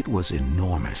 it was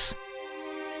enormous.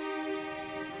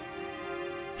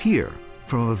 Here,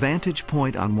 from a vantage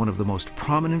point on one of the most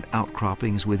prominent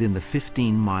outcroppings within the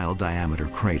 15-mile diameter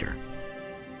crater,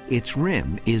 its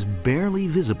rim is barely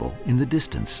visible in the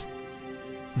distance.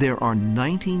 There are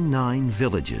 99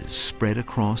 villages spread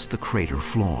across the crater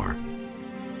floor.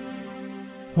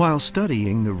 While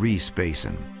studying the Reese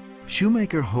Basin,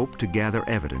 Shoemaker hoped to gather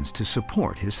evidence to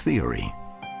support his theory.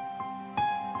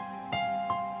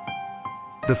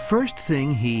 The first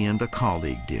thing he and a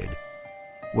colleague did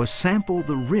was sample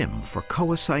the rim for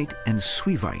coesite and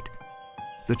suevite,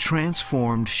 the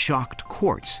transformed shocked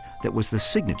quartz that was the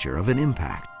signature of an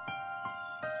impact.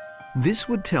 This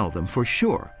would tell them for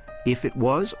sure if it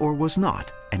was or was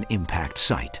not an impact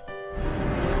site.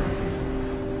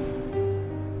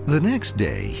 The next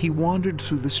day, he wandered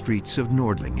through the streets of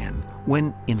Nordlingen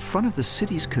when, in front of the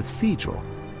city's cathedral,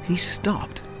 he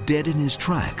stopped dead in his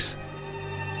tracks.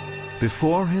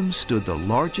 Before him stood the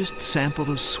largest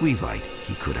sample of suevite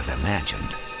he could have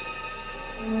imagined.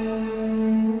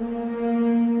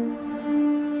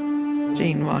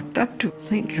 Gene walked up to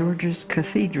St. George's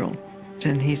Cathedral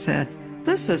and he said,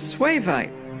 "This is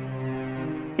suevite.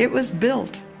 It was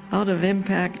built out of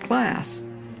impact glass."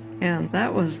 And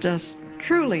that was just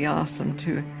truly awesome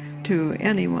to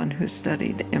anyone who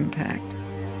studied impact.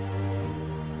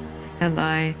 And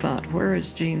I thought, where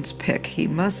is Gene's pick? He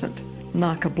mustn't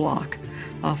knock a block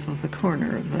off of the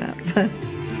corner of that.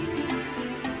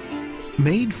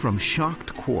 Made from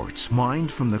shocked quartz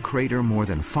mined from the crater more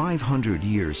than 500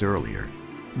 years earlier,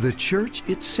 the church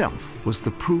itself was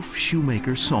the proof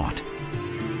Shoemaker sought.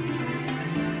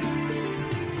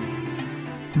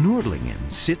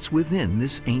 Nordlingen sits within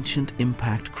this ancient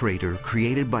impact crater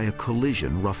created by a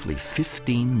collision roughly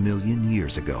 15 million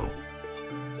years ago.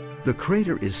 The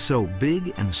crater is so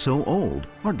big and so old,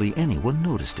 hardly anyone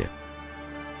noticed it.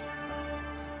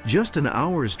 Just an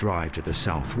hour's drive to the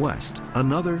southwest,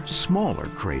 another smaller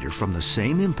crater from the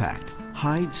same impact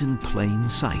hides in plain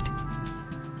sight.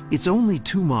 It's only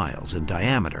 2 miles in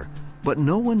diameter, but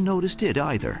no one noticed it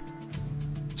either.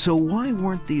 So why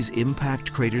weren't these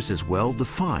impact craters as well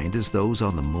defined as those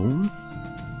on the moon?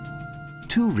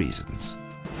 2 reasons: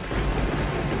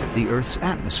 the Earth's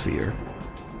atmosphere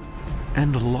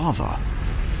and lava.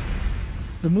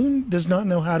 The moon does not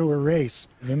know how to erase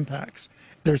impacts.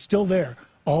 They're still there,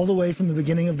 all the way from the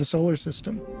beginning of the solar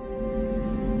system.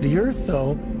 The Earth,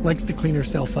 though, likes to clean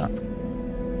herself up.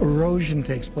 Erosion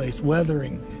takes place,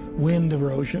 weathering, wind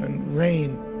erosion, and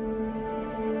rain.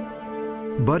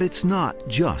 But it's not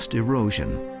just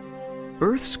erosion.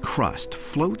 Earth's crust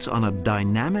floats on a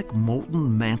dynamic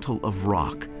molten mantle of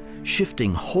rock,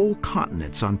 shifting whole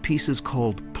continents on pieces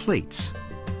called plates.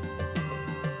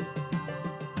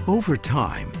 Over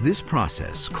time, this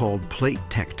process, called plate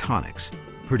tectonics,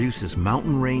 produces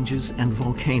mountain ranges and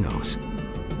volcanoes.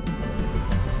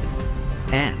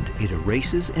 And it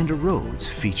erases and erodes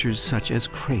features such as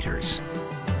craters.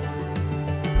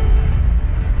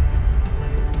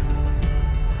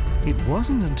 It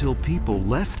wasn't until people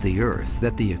left the Earth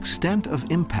that the extent of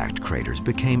impact craters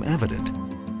became evident.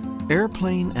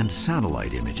 Airplane and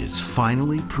satellite images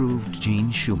finally proved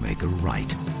Gene Shoemaker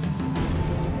right.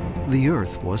 The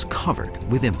Earth was covered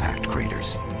with impact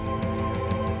craters.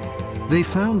 They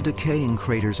found decaying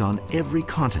craters on every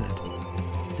continent,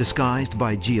 disguised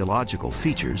by geological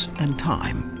features and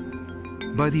time.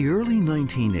 By the early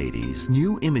 1980s,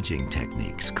 new imaging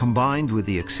techniques, combined with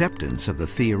the acceptance of the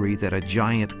theory that a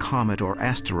giant comet or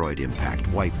asteroid impact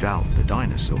wiped out the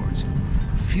dinosaurs,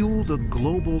 fueled a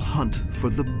global hunt for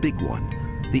the big one,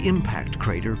 the impact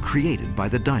crater created by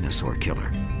the dinosaur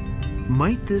killer.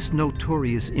 Might this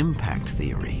notorious impact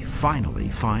theory finally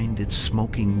find its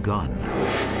smoking gun?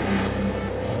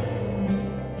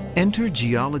 Enter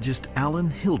geologist Alan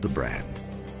Hildebrand.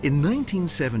 In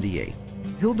 1978,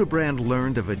 Hildebrand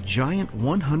learned of a giant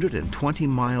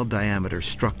 120-mile diameter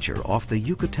structure off the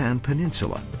Yucatan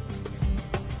Peninsula.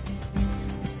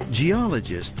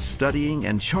 Geologists studying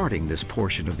and charting this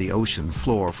portion of the ocean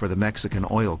floor for the Mexican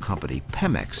oil company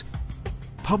Pemex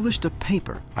published a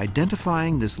paper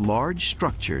identifying this large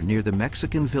structure near the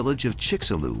Mexican village of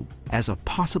Chicxulub as a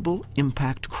possible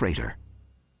impact crater.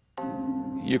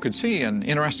 You could see an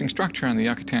interesting structure on the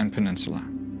Yucatan Peninsula,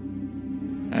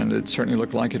 and it certainly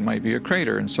looked like it might be a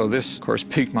crater. And so this, of course,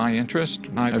 piqued my interest.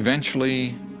 I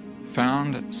eventually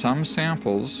found some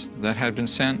samples that had been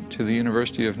sent to the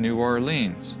University of New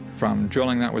Orleans from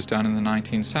drilling that was done in the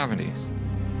 1970s.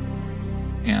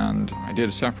 And I did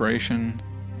a separation,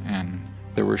 and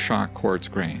there were shocked quartz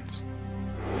grains.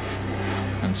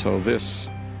 And so this,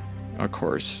 of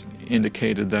course,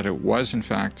 indicated that it was, in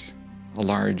fact, a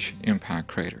large impact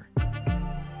crater.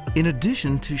 In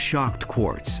addition to shocked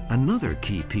quartz, another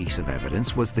key piece of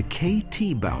evidence was the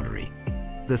KT boundary,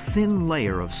 the thin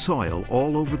layer of soil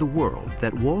all over the world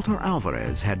that Walter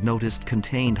Alvarez had noticed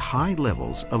contained high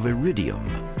levels of iridium.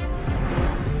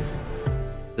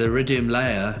 The iridium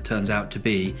layer turns out to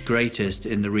be greatest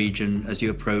in the region as you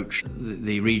approach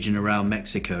the region around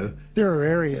Mexico. There are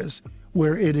areas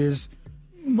where it is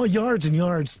yards and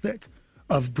yards thick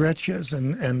of breccias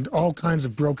and all kinds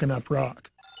of broken up rock.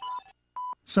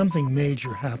 Something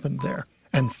major happened there,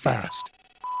 and fast.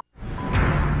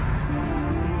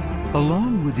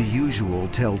 Along with the usual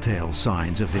telltale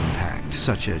signs of impact,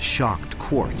 such as shocked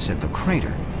quartz at the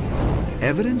crater,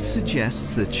 evidence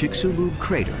suggests the Chicxulub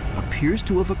crater appears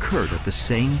to have occurred at the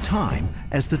same time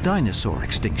as the dinosaur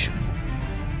extinction.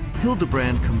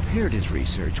 Hildebrand compared his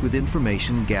research with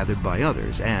information gathered by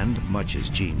others and, much as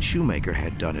Gene Shoemaker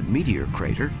had done at Meteor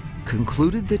Crater,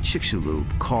 concluded that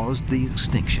Chicxulub caused the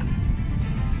extinction.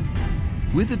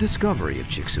 With the discovery of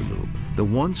Chicxulub, the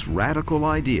once radical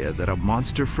idea that a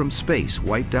monster from space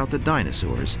wiped out the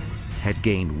dinosaurs had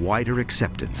gained wider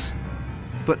acceptance.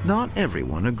 But not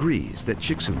everyone agrees that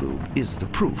Chicxulub is the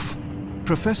proof.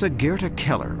 Professor Gerta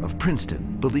Keller of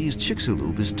Princeton believes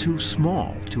Chicxulub is too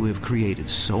small to have created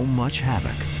so much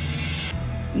havoc.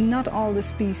 Not all the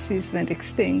species went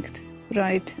extinct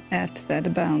right at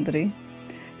that boundary,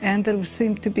 and there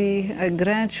seemed to be a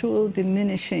gradual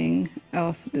diminishing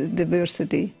of the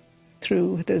diversity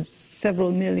through the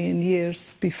several million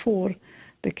years before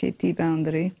the KT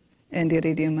boundary and the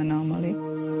iridium anomaly.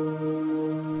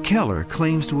 Keller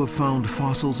claims to have found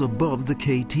fossils above the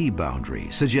KT boundary,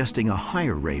 suggesting a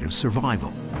higher rate of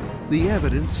survival. The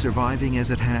evidence, surviving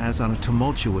as it has on a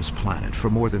tumultuous planet for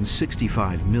more than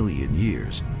 65 million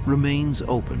years, remains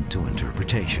open to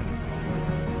interpretation.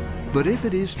 But if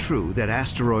it is true that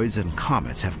asteroids and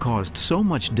comets have caused so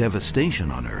much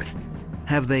devastation on Earth,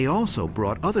 have they also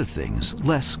brought other things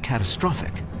less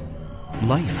catastrophic?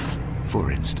 Life,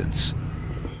 for instance.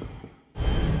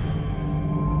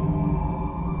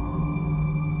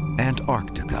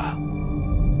 Antarctica.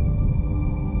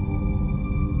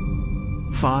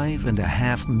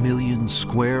 5.5 million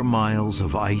square miles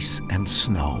of ice and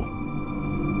snow.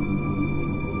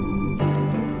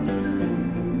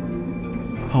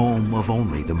 Home of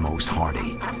only the most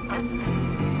hardy.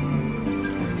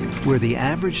 Where the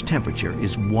average temperature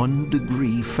is 1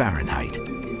 degree Fahrenheit.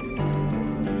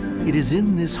 It is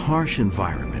in this harsh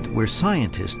environment where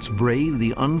scientists brave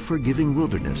the unforgiving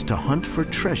wilderness to hunt for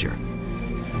treasure,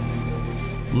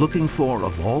 looking for,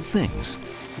 of all things,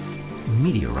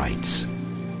 meteorites.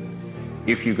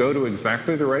 If you go to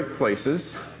exactly the right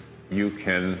places, you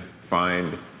can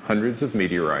find hundreds of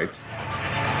meteorites.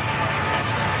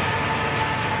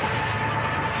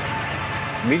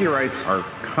 Meteorites are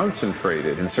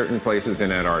concentrated in certain places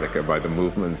in Antarctica by the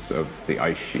movements of the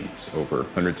ice sheets over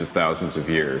hundreds of thousands of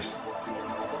years.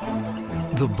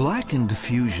 The blackened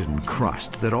fusion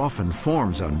crust that often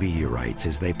forms on meteorites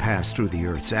as they pass through the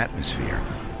Earth's atmosphere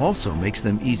also makes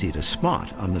them easy to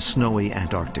spot on the snowy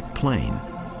Antarctic plain.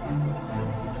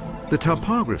 The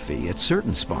topography at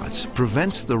certain spots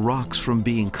prevents the rocks from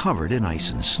being covered in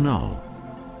ice and snow.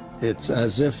 It's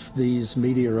as if these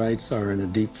meteorites are in a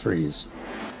deep freeze.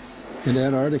 In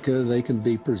Antarctica, they can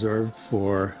be preserved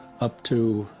for up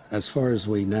to, as far as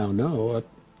we now know, up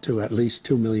to at least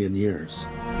 2 million years.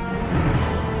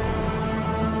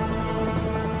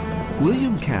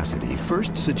 William Cassidy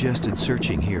first suggested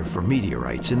searching here for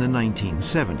meteorites in the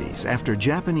 1970s after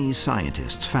Japanese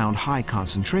scientists found high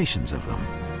concentrations of them.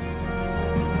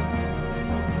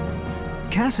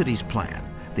 Cassidy's plan,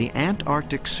 the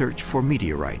Antarctic Search for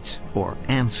Meteorites, or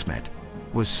ANSMET,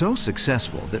 was so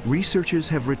successful that researchers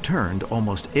have returned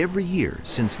almost every year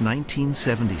since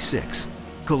 1976,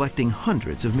 collecting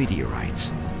hundreds of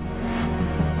meteorites.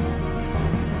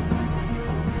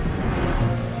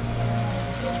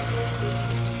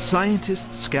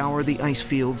 Scientists scour the ice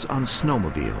fields on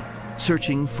snowmobile,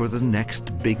 searching for the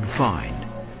next big find,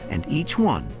 and each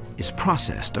one is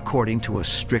processed according to a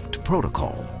strict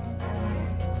protocol.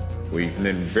 We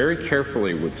then very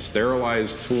carefully, with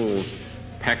sterilized tools,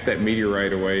 pack that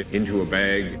meteorite away into a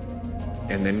bag,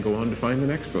 and then go on to find the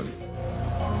next one.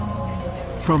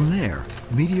 From there,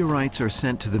 meteorites are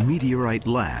sent to the Meteorite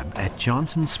Lab at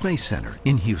Johnson Space Center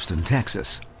in Houston,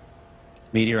 Texas.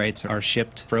 Meteorites are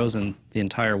shipped frozen the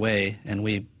entire way, and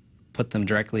we put them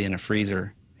directly in a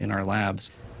freezer in our labs.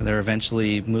 They're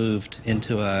eventually moved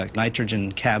into a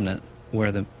nitrogen cabinet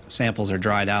where the samples are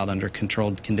dried out under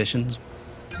controlled conditions.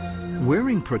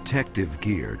 Wearing protective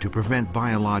gear to prevent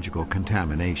biological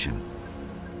contamination,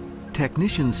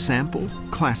 technicians sample,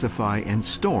 classify, and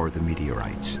store the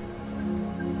meteorites.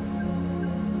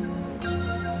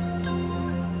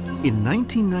 In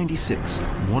 1996,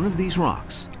 one of these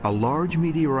rocks, a large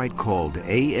meteorite called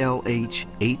ALH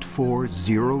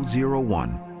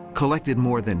 84001, collected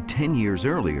more than 10 years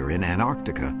earlier in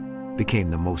Antarctica,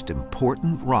 became the most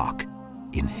important rock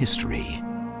in history.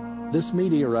 This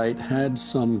meteorite had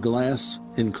some glass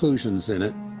inclusions in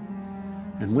it,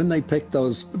 and when they picked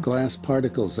those glass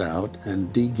particles out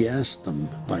and degassed them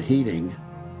by heating,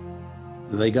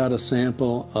 they got a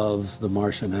sample of the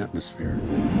Martian atmosphere.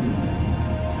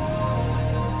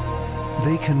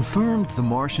 They confirmed the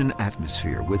Martian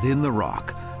atmosphere within the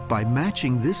rock by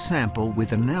matching this sample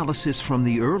with analysis from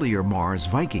the earlier Mars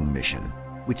Viking mission,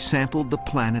 which sampled the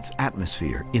planet's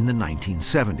atmosphere in the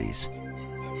 1970s.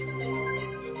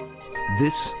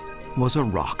 This was a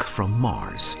rock from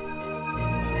Mars.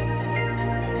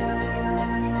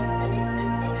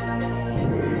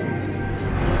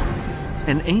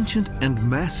 An ancient and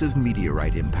massive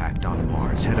meteorite impact on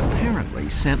Mars had apparently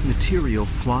sent material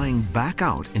flying back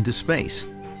out into space,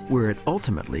 where it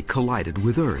ultimately collided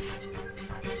with Earth.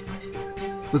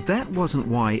 But that wasn't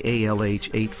why ALH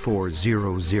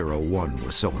 84001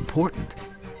 was so important.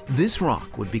 This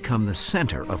rock would become the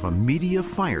center of a media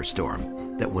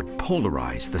firestorm that would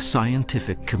polarize the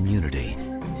scientific community.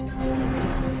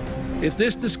 If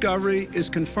this discovery is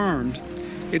confirmed,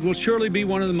 it will surely be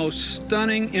one of the most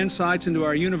stunning insights into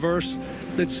our universe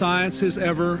that science has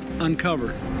ever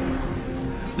uncovered.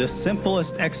 The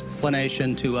simplest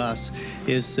explanation to us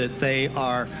is that they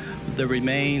are the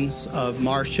remains of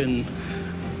Martian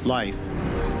life.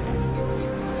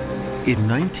 In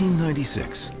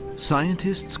 1996,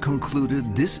 scientists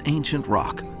concluded this ancient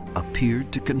rock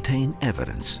appeared to contain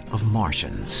evidence of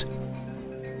Martians.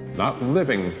 Not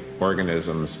living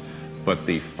organisms, but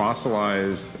the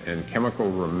fossilized and chemical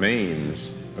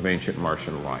remains of ancient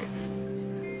Martian life.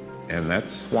 And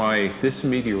that's why this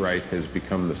meteorite has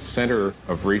become the center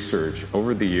of research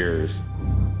over the years.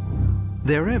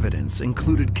 Their evidence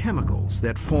included chemicals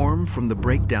that form from the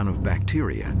breakdown of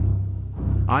bacteria,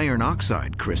 iron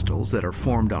oxide crystals that are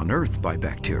formed on Earth by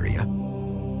bacteria,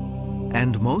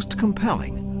 and most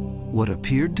compelling, what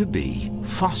appeared to be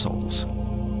fossils.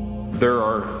 There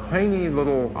are tiny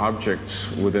little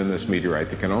objects within this meteorite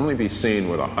that can only be seen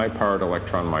with a high-powered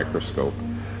electron microscope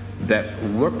that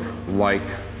look like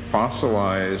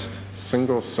fossilized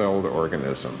single-celled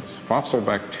organisms, fossil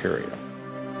bacteria.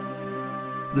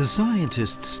 The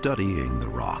scientists studying the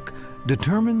rock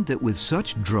determined that with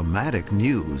such dramatic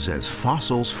news as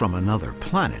fossils from another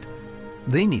planet,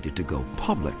 they needed to go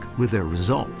public with their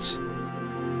results.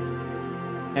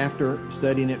 After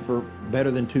studying it for better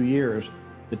than 2 years,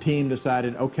 the team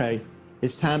decided, okay,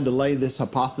 it's time to lay this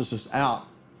hypothesis out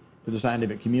to the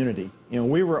scientific community. You know,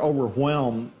 we were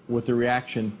overwhelmed with the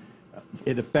reaction.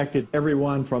 It affected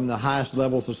everyone from the highest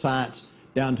levels of science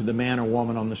down to the man or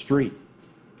woman on the street,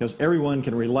 because everyone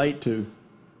can relate to,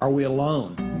 are we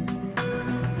alone?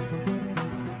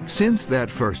 Since that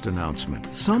first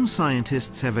announcement, some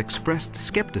scientists have expressed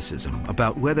skepticism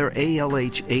about whether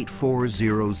ALH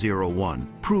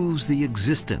 84001 proves the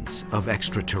existence of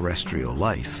extraterrestrial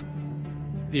life.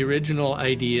 The original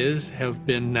ideas have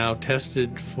been now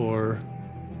tested for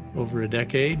over a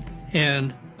decade,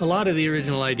 and a lot of the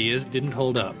original ideas didn't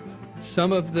hold up.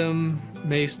 Some of them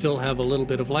may still have a little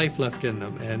bit of life left in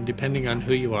them, and depending on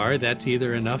who you are, that's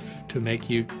either enough to make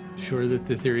you sure that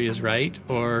the theory is right,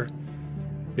 or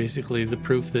basically the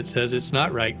proof that says it's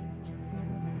not right.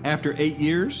 After 8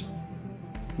 years,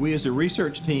 we as a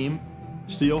research team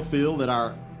still feel that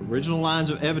our original lines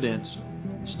of evidence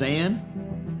stand.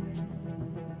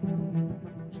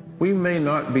 We may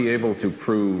not be able to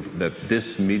prove that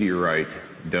this meteorite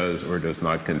does or does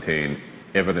not contain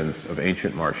evidence of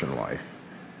ancient Martian life.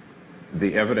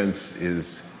 The evidence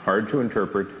is hard to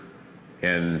interpret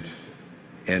and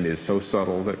is so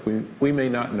subtle that we may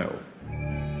not know.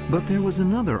 But there was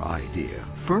another idea,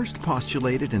 first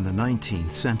postulated in the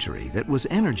 19th century, that was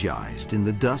energized in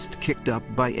the dust kicked up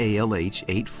by ALH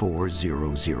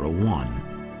 84001.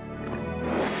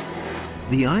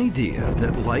 The idea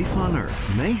that life on Earth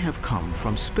may have come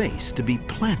from space to be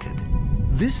planted.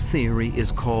 This theory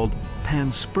is called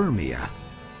panspermia.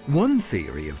 One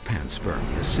theory of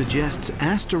panspermia suggests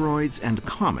asteroids and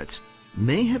comets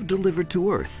may have delivered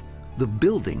to Earth the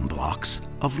building blocks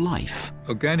of life.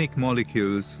 Organic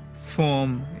molecules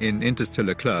form in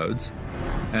interstellar clouds,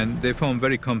 and they form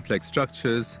very complex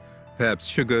structures, perhaps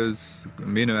sugars,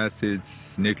 amino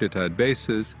acids, nucleotide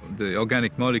bases. The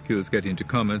organic molecules get into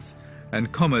comets, and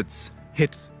comets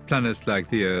hit planets like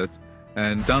the Earth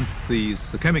and dump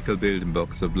these chemical building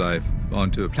blocks of life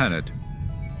onto a planet,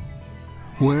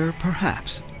 where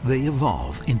perhaps they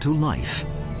evolve into life.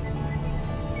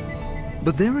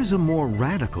 But there is a more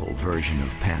radical version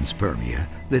of panspermia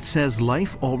that says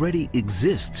life already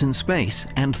exists in space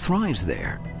and thrives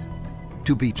there,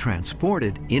 to be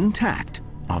transported intact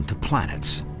onto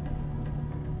planets.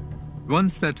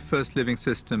 Once that first living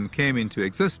system came into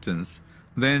existence,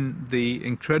 then the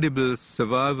incredible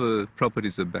survival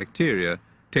properties of bacteria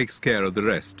takes care of the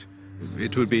rest.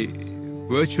 It would be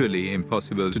virtually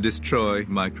impossible to destroy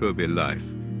microbial life.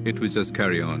 It would just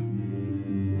carry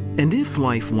on. And if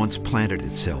life once planted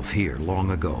itself here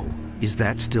long ago, is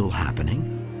that still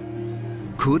happening?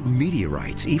 Could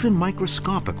meteorites, even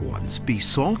microscopic ones, be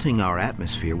salting our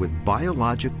atmosphere with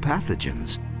biologic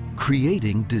pathogens,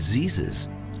 creating diseases,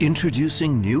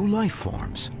 introducing new life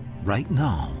forms right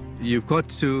now? You've got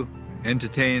to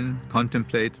entertain,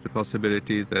 contemplate the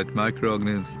possibility that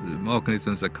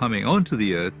microorganisms are coming onto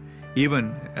the Earth,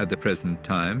 even at the present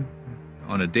time,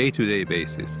 on a day-to-day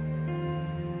basis.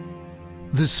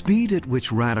 The speed at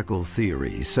which radical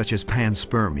theories such as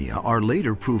panspermia are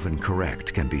later proven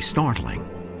correct can be startling.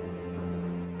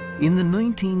 In the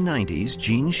 1990s,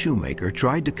 Gene Shoemaker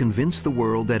tried to convince the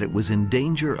world that it was in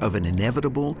danger of an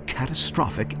inevitable,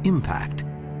 catastrophic impact.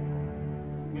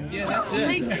 Yeah, that's it.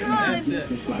 Oh my God! That's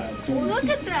it. Look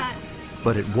at that!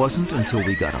 But it wasn't until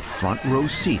we got a front row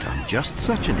seat on just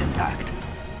such an impact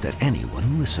that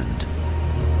anyone listened.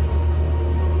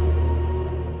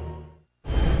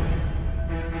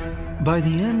 By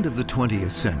the end of the 20th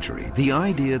century, the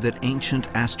idea that ancient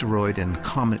asteroid and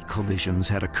comet collisions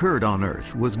had occurred on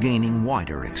Earth was gaining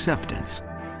wider acceptance,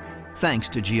 thanks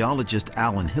to geologist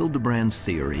Alan Hildebrand's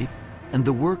theory and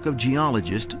the work of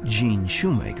geologist Gene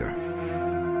Shoemaker.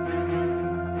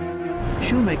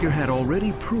 Shoemaker had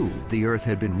already proved the Earth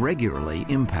had been regularly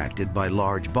impacted by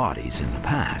large bodies in the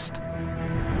past.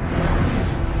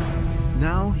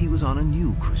 Now he was on a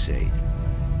new crusade.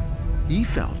 He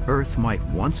felt Earth might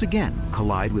once again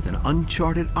collide with an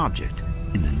uncharted object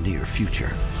in the near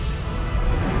future.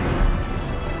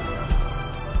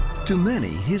 To many,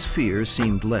 his fears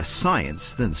seemed less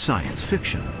science than science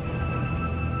fiction.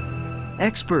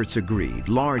 Experts agreed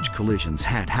large collisions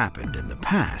had happened in the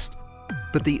past,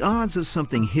 but the odds of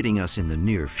something hitting us in the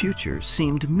near future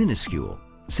seemed minuscule,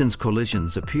 since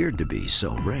collisions appeared to be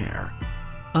so rare.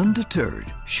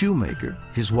 Undeterred, Shoemaker,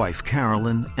 his wife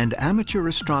Carolyn, and amateur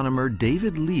astronomer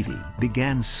David Levy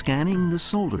began scanning the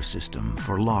solar system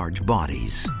for large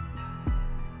bodies.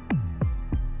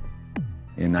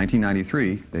 In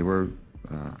 1993, they were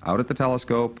out at the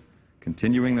telescope,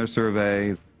 continuing their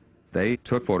survey. They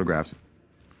took photographs,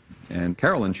 and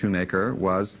Carolyn Shoemaker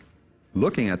was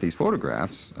looking at these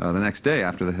photographs the next day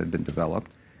after they had been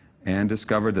developed and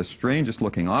discovered the strangest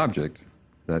looking object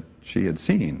that she had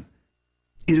seen.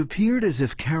 It appeared as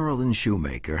if Carolyn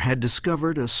Shoemaker had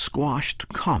discovered a squashed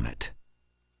comet.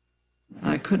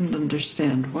 I couldn't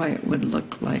understand why it would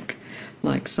look like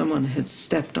someone had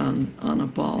stepped on a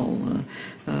ball,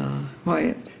 why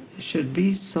it should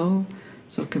be so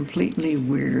completely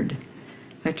weird.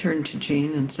 I turned to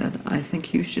Gene and said, I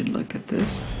think you should look at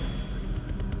this.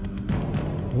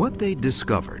 What they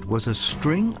discovered was a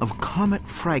string of comet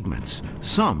fragments,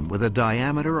 some with a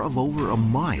diameter of over a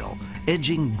mile,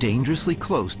 edging dangerously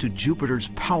close to Jupiter's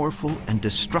powerful and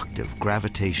destructive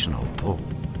gravitational pull.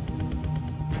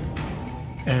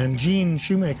 And Gene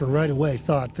Shoemaker right away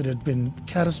thought that it had been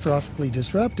catastrophically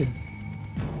disrupted.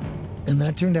 And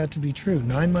that turned out to be true.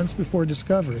 9 months before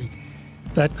discovery,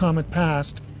 that comet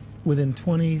passed within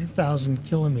 20,000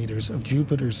 kilometers of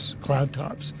Jupiter's cloud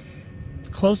tops. It's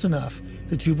close enough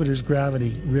that Jupiter's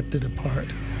gravity ripped it apart.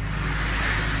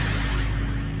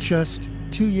 Just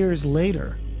 2 years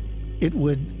later, it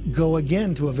would go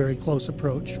again to a very close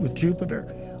approach with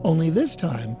Jupiter. Only this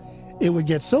time, it would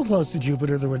get so close to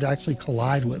Jupiter that it would actually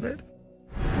collide with it.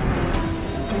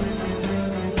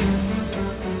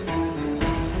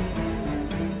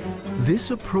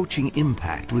 This approaching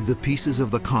impact with the pieces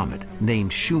of the comet,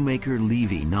 named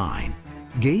Shoemaker-Levy 9,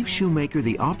 gave Shoemaker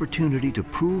the opportunity to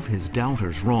prove his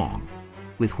doubters wrong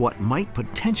with what might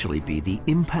potentially be the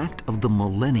impact of the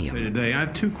millennium. Today, I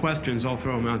have 2 questions. I'll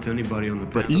throw them out to anybody on the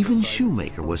panel. But even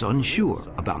Shoemaker was unsure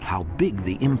about how big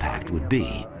the impact would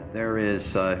be.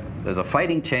 There's a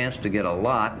fighting chance to get a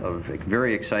lot of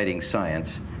very exciting science,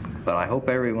 but I hope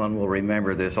everyone will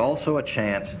remember there's also a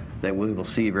chance that we will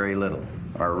see very little.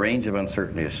 Our range of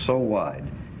uncertainty is so wide.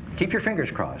 Keep your fingers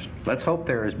crossed. Let's hope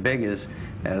they're as big as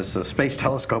space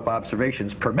telescope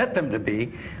observations permit them to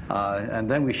be, and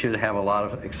then we should have a lot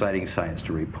of exciting science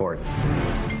to report.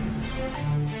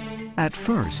 At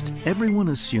first, everyone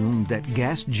assumed that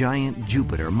gas giant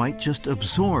Jupiter might just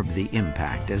absorb the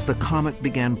impact as the comet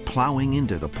began plowing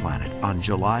into the planet on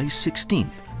July 16,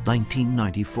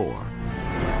 1994.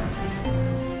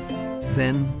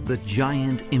 Then the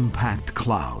giant impact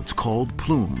clouds, called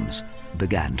plumes,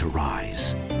 began to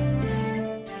rise.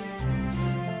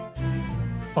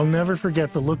 I'll never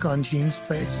forget the look on Gene's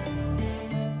face.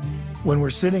 when we're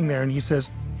sitting there and he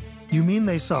says, "You mean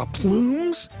they saw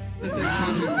plumes?" Look!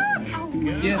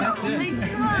 Yeah, that's it. Oh my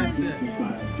God! That's it.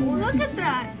 Look at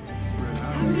that!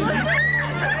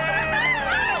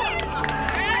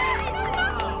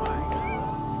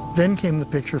 Then came the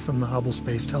picture from the Hubble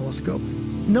Space Telescope.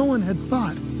 No one had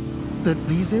thought that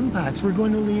these impacts were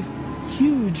going to leave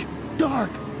huge, dark,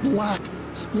 black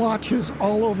splotches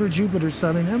all over Jupiter's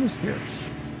southern hemisphere.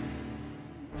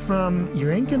 From "you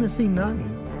ain't gonna see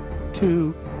nothing"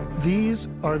 to "these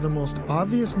are the most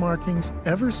obvious markings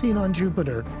ever seen on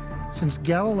Jupiter since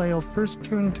Galileo first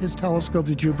turned his telescope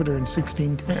to Jupiter in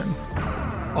 1610.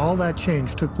 All that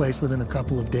change took place within a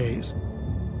couple of days.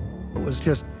 It was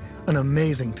just an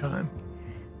amazing time.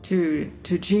 To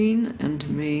Gene and to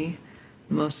me,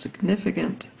 the most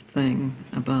significant thing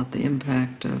about the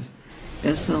impact of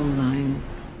SL9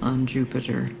 on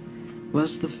Jupiter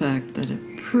was the fact that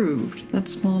it proved that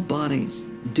small bodies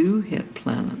do hit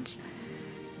planets.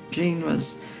 Gene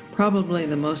was probably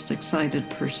the most excited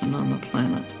person on the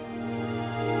planet.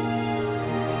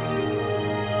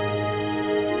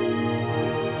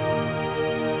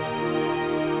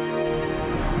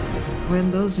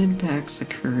 When those impacts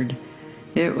occurred,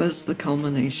 it was the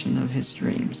culmination of his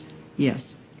dreams.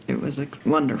 Yes, it was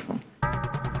wonderful.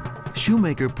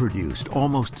 Shoemaker produced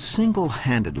almost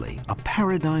single-handedly a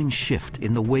paradigm shift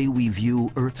in the way we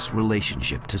view Earth's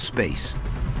relationship to space.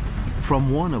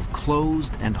 From one of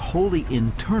closed and wholly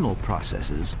internal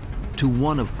processes to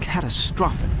one of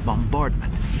catastrophic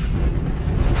bombardment.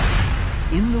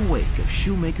 In the wake of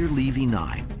Shoemaker-Levy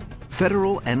 9,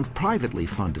 federal and privately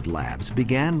funded labs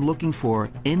began looking for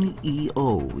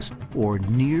NEOs, or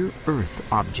near-Earth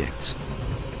objects.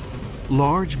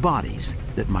 Large bodies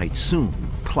that might soon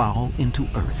plow into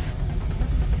Earth.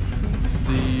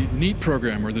 The NEAT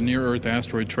program, or the Near-Earth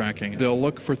Asteroid Tracking, they'll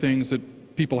look for things that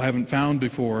people haven't found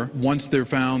before. Once they're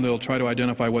found, they'll try to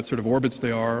identify what sort of orbits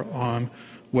they are on,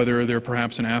 whether they're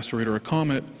perhaps an asteroid or a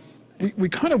comet. We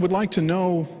kind of would like to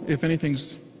know if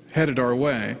anything's headed our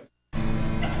way.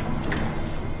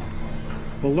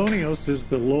 Polonios is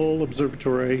the Lowell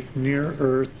Observatory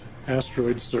Near-Earth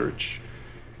Asteroid Search.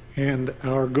 And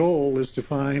our goal is to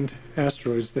find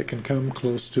asteroids that can come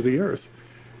close to the Earth.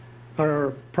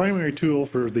 Our primary tool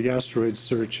for the asteroid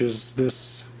search is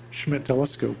this Schmidt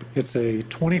telescope. It's a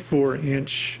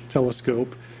 24-inch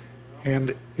telescope,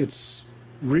 and its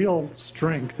real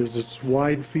strength is its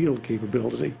wide field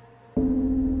capability.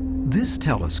 This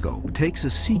telescope takes a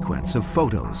sequence of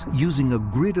photos using a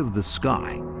grid of the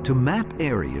sky to map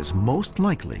areas most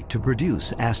likely to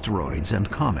produce asteroids and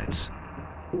comets.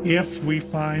 If we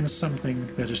find something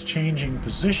that is changing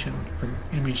position from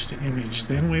image to image,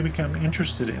 then we become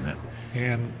interested in it.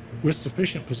 And with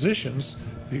sufficient positions,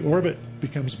 the orbit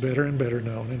becomes better and better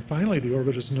known. And finally, the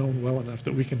orbit is known well enough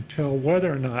that we can tell whether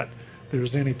or not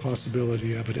there's any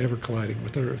possibility of it ever colliding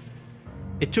with Earth.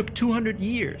 It took 200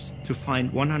 years to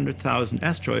find 100,000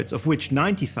 asteroids, of which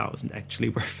 90,000 actually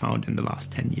were found in the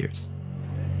last 10 years.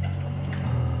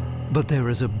 But there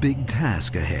is a big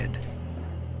task ahead.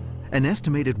 An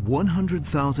estimated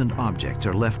 100,000 objects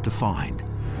are left to find.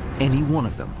 Any one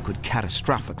of them could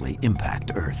catastrophically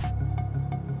impact Earth.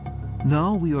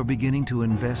 Now we are beginning to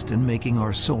invest in making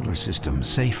our solar system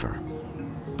safer.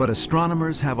 But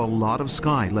astronomers have a lot of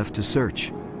sky left to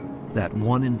search. That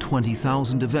 1 in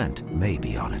 20,000 event may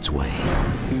be on its way.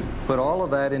 You put all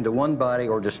of that into one body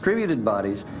or distributed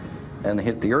bodies and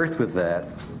hit the Earth with that.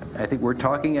 I think we're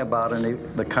talking about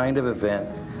the kind of event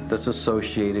that's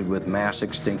associated with mass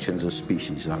extinctions of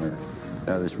species on Earth.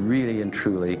 Now, there's really and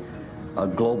truly a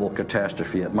global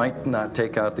catastrophe. It might not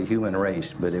take out the human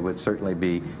race, but it would certainly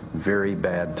be very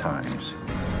bad times.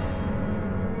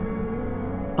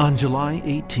 On July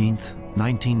 18th,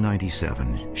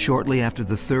 1997, shortly after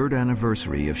the 3rd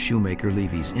anniversary of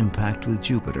Shoemaker-Levy's impact with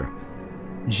Jupiter,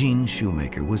 Gene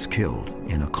Shoemaker was killed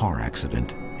in a car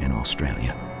accident in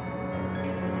Australia.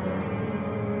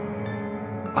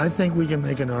 I think we can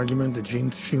make an argument that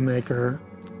Gene Shoemaker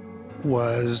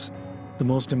was the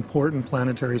most important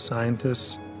planetary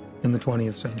scientist in the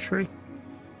 20th century.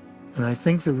 And I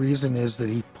think the reason is that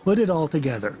he put it all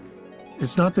together.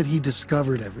 It's not that he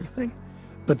discovered everything,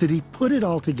 but that he put it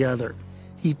all together.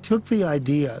 He took the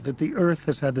idea that the Earth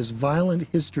has had this violent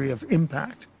history of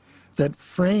impact that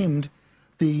framed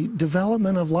the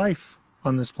development of life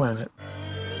on this planet.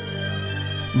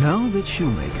 Now that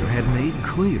Shoemaker had made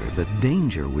clear the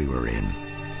danger we were in,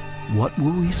 what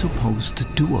were we supposed to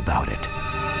do about it?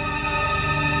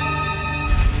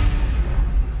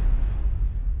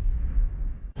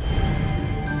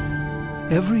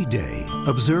 Every day,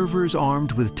 observers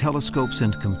armed with telescopes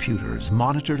and computers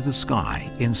monitor the sky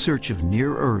in search of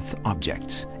near-Earth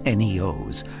objects,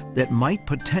 NEOs, that might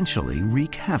potentially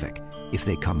wreak havoc if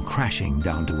they come crashing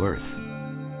down to Earth.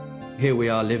 Here we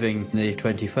are living in the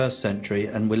 21st century,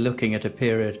 and we're looking at a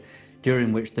period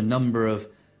during which the number of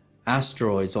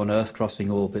asteroids on Earth-crossing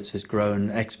orbits has grown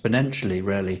exponentially,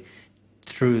 really,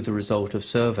 through the result of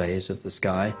surveys of the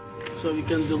sky. So we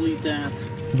can delete that.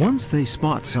 Once they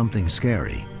spot something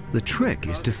scary, the trick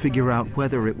is to figure out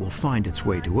whether it will find its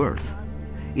way to Earth.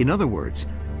 In other words,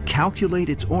 calculate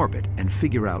its orbit and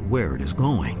figure out where it is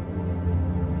going.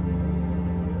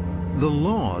 The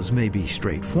laws may be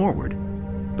straightforward,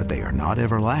 but they are not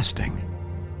everlasting.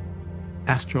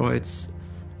 Asteroids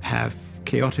have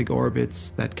chaotic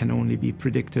orbits that can only be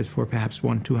predicted for perhaps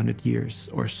 100-200 years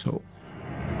or so.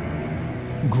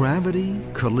 Gravity,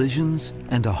 collisions,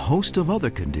 and a host of other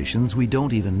conditions we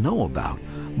don't even know about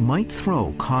might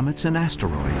throw comets and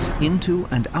asteroids into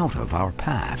and out of our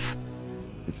path.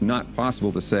 It's not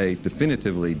possible to say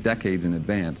definitively decades in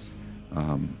advance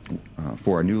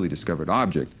for a newly discovered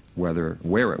object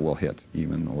where it will hit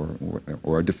even,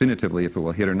 or definitively if it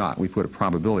will hit or not. We put a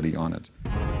probability on it.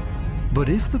 But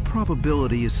if the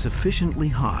probability is sufficiently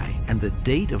high and the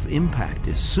date of impact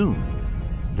is soon,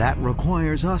 that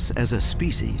requires us as a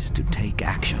species to take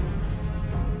action.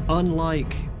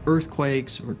 Unlike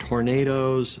earthquakes or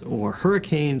tornadoes or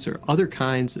hurricanes or other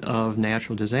kinds of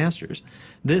natural disasters,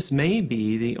 this may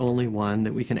be the only one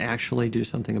that we can actually do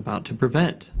something about to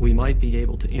prevent. We might be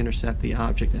able to intercept the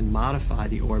object and modify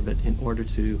the orbit in order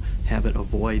to have it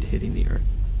avoid hitting the Earth.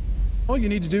 All you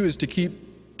need to do is to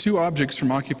keep two objects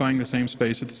from occupying the same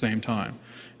space at the same time.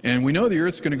 And we know the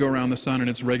Earth's going to go around the sun in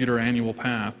its regular annual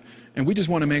path. And we just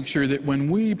want to make sure that when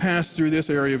we pass through this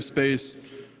area of space,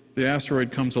 the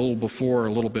asteroid comes a little before or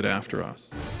a little bit after us.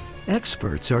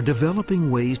 Experts are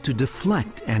developing ways to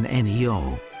deflect an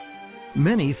NEO.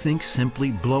 Many think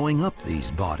simply blowing up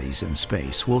these bodies in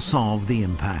space will solve the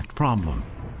impact problem.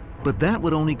 But that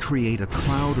would only create a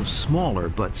cloud of smaller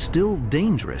but still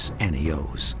dangerous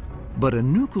NEOs. But a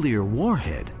nuclear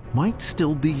warhead might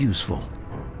still be useful.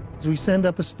 As we send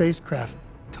up a spacecraft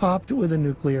topped with a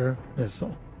nuclear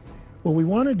missile, what we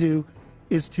want to do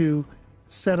is to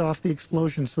set off the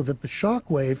explosion so that the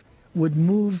shock wave would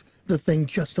move the thing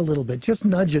just a little bit, just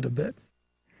nudge it a bit.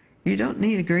 You don't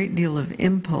need a great deal of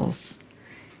impulse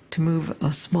to move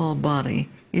a small body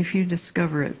if you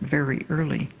discover it very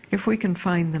early. If we can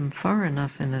find them far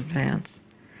enough in advance,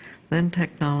 then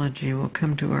technology will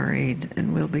come to our aid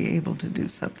and we'll be able to do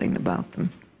something about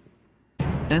them.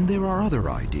 And there are other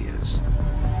ideas.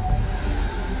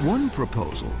 One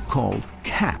proposal, called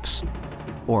CAPS,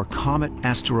 or Comet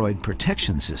Asteroid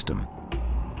Protection System,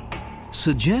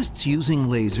 suggests using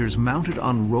lasers mounted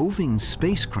on roving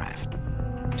spacecraft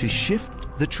to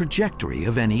shift the trajectory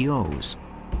of NEOs.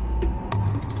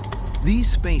 These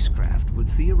spacecraft would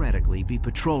theoretically be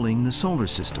patrolling the solar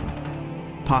system,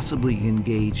 possibly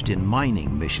engaged in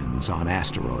mining missions on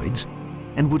asteroids,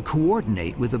 and would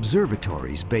coordinate with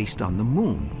observatories based on the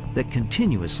moon that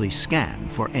continuously scan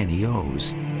for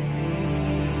NEOs.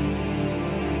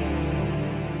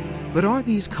 But are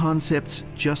these concepts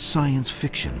just science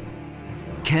fiction?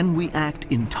 Can we act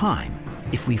in time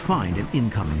if we find an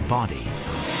incoming body?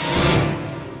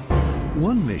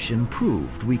 One mission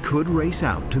proved we could race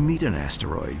out to meet an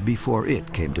asteroid before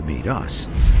it came to meet us.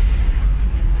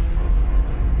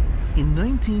 In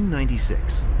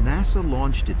 1996, NASA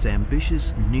launched its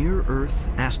ambitious Near-Earth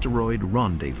Asteroid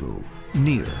Rendezvous,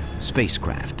 NEAR,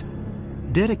 spacecraft,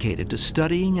 dedicated to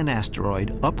studying an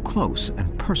asteroid up close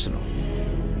and personal.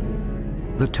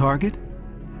 The target?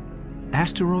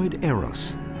 Asteroid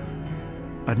Eros,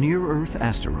 a near-Earth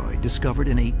asteroid discovered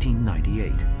in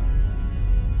 1898.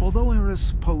 Although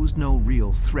Eros posed no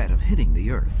real threat of hitting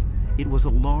the Earth, it was a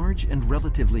large and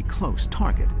relatively close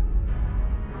target.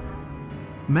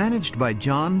 Managed by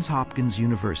Johns Hopkins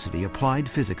University Applied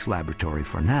Physics Laboratory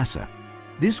for NASA,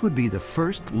 this would be the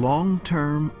first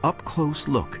long-term, up-close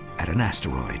look at an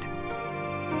asteroid.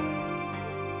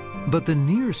 But the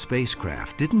NEAR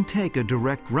spacecraft didn't take a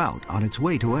direct route on its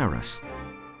way to Eros.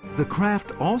 The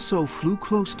craft also flew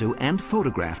close to and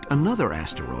photographed another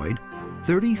asteroid,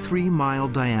 33-mile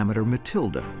diameter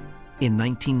Matilda, in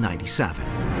 1997.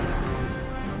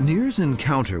 NEAR's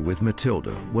encounter with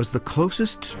Matilda was the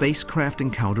closest spacecraft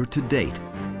encounter to date.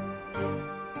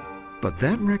 But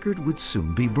that record would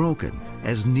soon be broken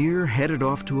as NEAR headed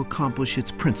off to accomplish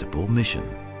its principal mission.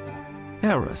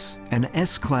 Eros, an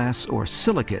S-class or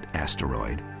silicate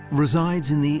asteroid, resides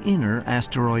in the inner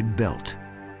asteroid belt.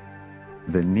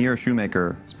 The near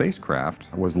Shoemaker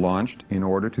spacecraft was launched in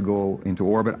order to go into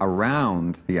orbit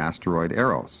around the asteroid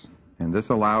Eros. And this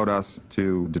allowed us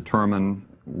to determine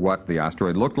what the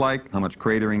asteroid looked like, how much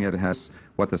cratering it has,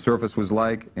 what the surface was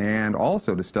like, and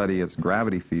also to study its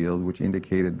gravity field, which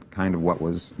indicated kind of what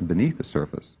was beneath the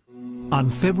surface.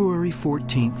 On February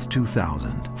 14,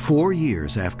 2000, 4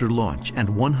 years after launch and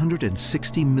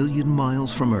 160 million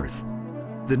miles from Earth,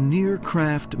 the NEAR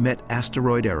craft met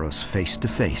asteroid Eros face to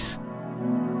face.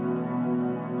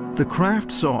 The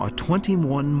craft saw a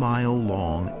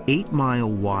 21-mile-long,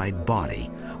 8-mile-wide body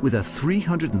with a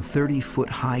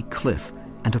 330-foot-high cliff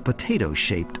and a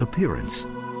potato-shaped appearance.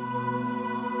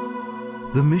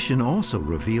 The mission also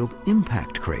revealed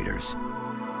impact craters.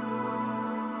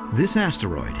 This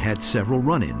asteroid had several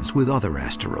run-ins with other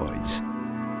asteroids.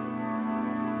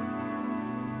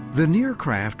 The NEAR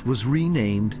craft was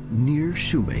renamed NEAR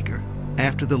Shoemaker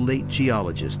after the late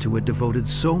geologist who had devoted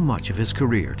so much of his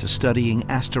career to studying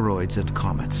asteroids and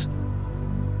comets.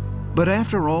 But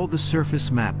after all the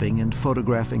surface mapping and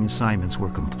photographing assignments were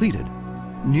completed,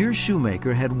 NEAR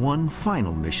Shoemaker had one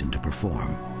final mission to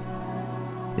perform.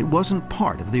 It wasn't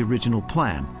part of the original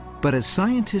plan, but as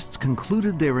scientists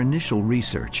concluded their initial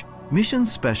research, mission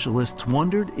specialists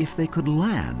wondered if they could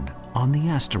land on the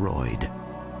asteroid.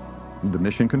 The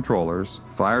mission controllers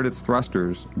fired its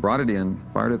thrusters, brought it in,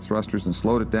 fired its thrusters, and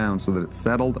slowed it down so that it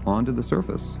settled onto the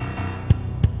surface.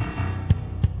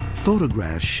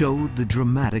 Photographs showed the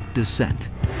dramatic descent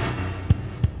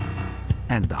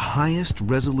and the highest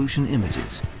resolution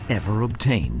images ever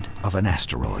obtained of an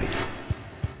asteroid.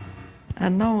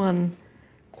 And no one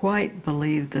quite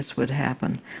believed this would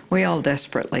happen. We all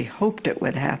desperately hoped it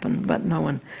would happen, but no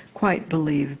one quite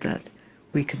believed that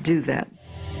we could do that.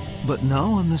 But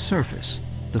now on the surface,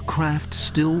 the craft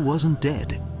still wasn't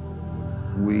dead.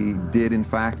 We did, in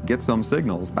fact, get some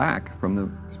signals back from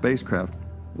the spacecraft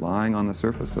lying on the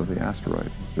surface of the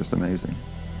asteroid. It's just amazing.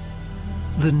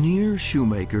 The NEAR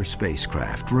Shoemaker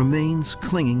spacecraft remains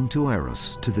clinging to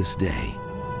Eros to this day.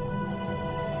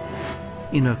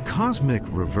 In a cosmic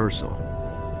reversal,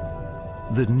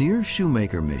 the NEAR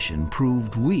Shoemaker mission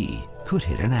proved we could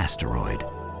hit an asteroid.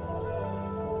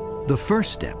 The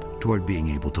first step toward being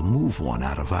able to move one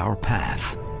out of our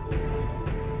path.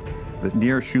 The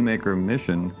NEAR Shoemaker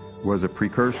mission was a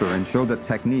precursor and showed that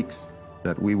techniques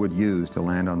that we would use to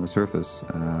land on the surface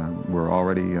were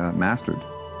already mastered.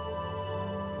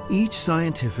 Each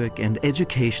scientific and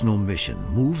educational mission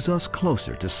moves us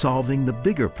closer to solving the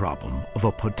bigger problem of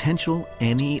a potential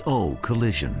NEO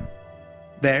collision.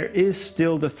 There is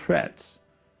still the threat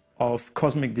of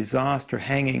cosmic disaster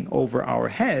hanging over our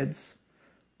heads,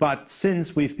 but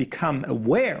since we've become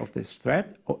aware of this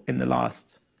threat in the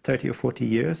last 30 or 40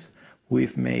 years,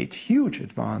 we've made huge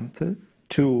advances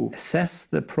to assess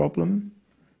the problem,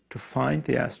 to find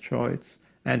the asteroids,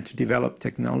 and to develop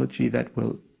technology that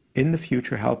will, in the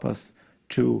future, help us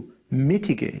to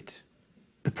mitigate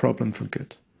the problem for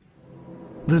good.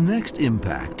 The next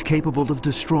impact capable of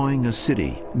destroying a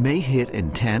city may hit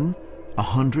in 10,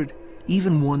 100,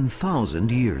 even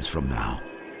 1,000 years from now.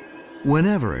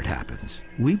 Whenever it happens,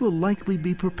 we will likely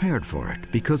be prepared for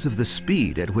it because of the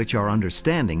speed at which our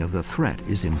understanding of the threat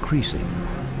is increasing.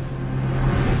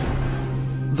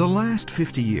 The last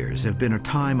 50 years have been a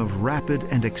time of rapid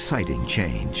and exciting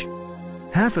change.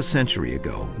 Half a century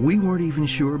ago, we weren't even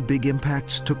sure big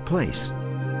impacts took place.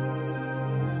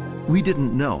 We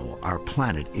didn't know our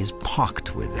planet is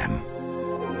pocked with them.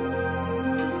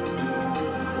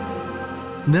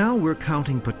 Now we're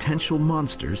counting potential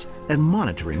monsters and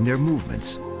monitoring their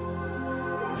movements.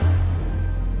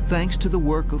 Thanks to the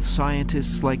work of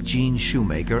scientists like Gene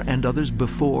Shoemaker and others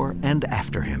before and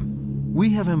after him, we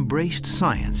have embraced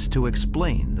science to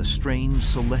explain the strange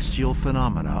celestial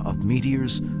phenomena of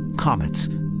meteors, comets,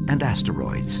 and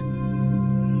asteroids.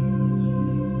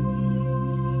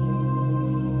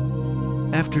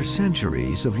 After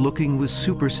centuries of looking with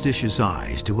superstitious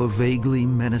eyes to a vaguely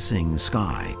menacing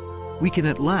sky, we can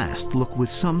at last look with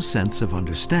some sense of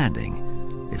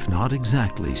understanding, if not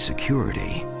exactly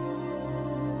security.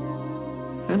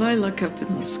 When I look up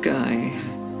in the sky,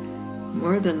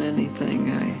 more than anything,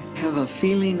 I have a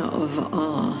feeling of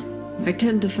awe. I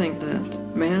tend to think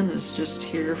that man is just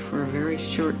here for a very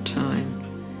short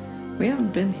time. We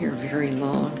haven't been here very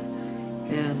long,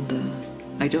 and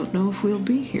I don't know if we'll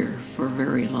be here for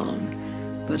very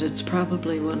long, but it's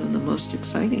probably one of the most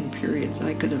exciting periods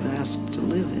I could have asked to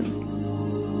live in.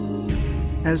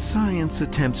 As science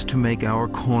attempts to make our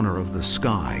corner of the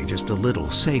sky just a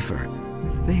little safer,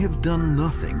 they have done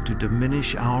nothing to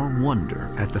diminish our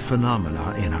wonder at the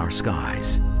phenomena in our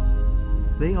skies.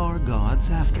 They are gods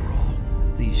after all,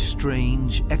 these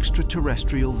strange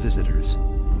extraterrestrial visitors,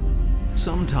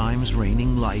 sometimes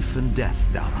raining life and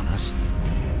death down on us,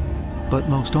 but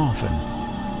most often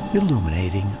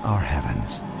illuminating our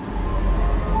heavens.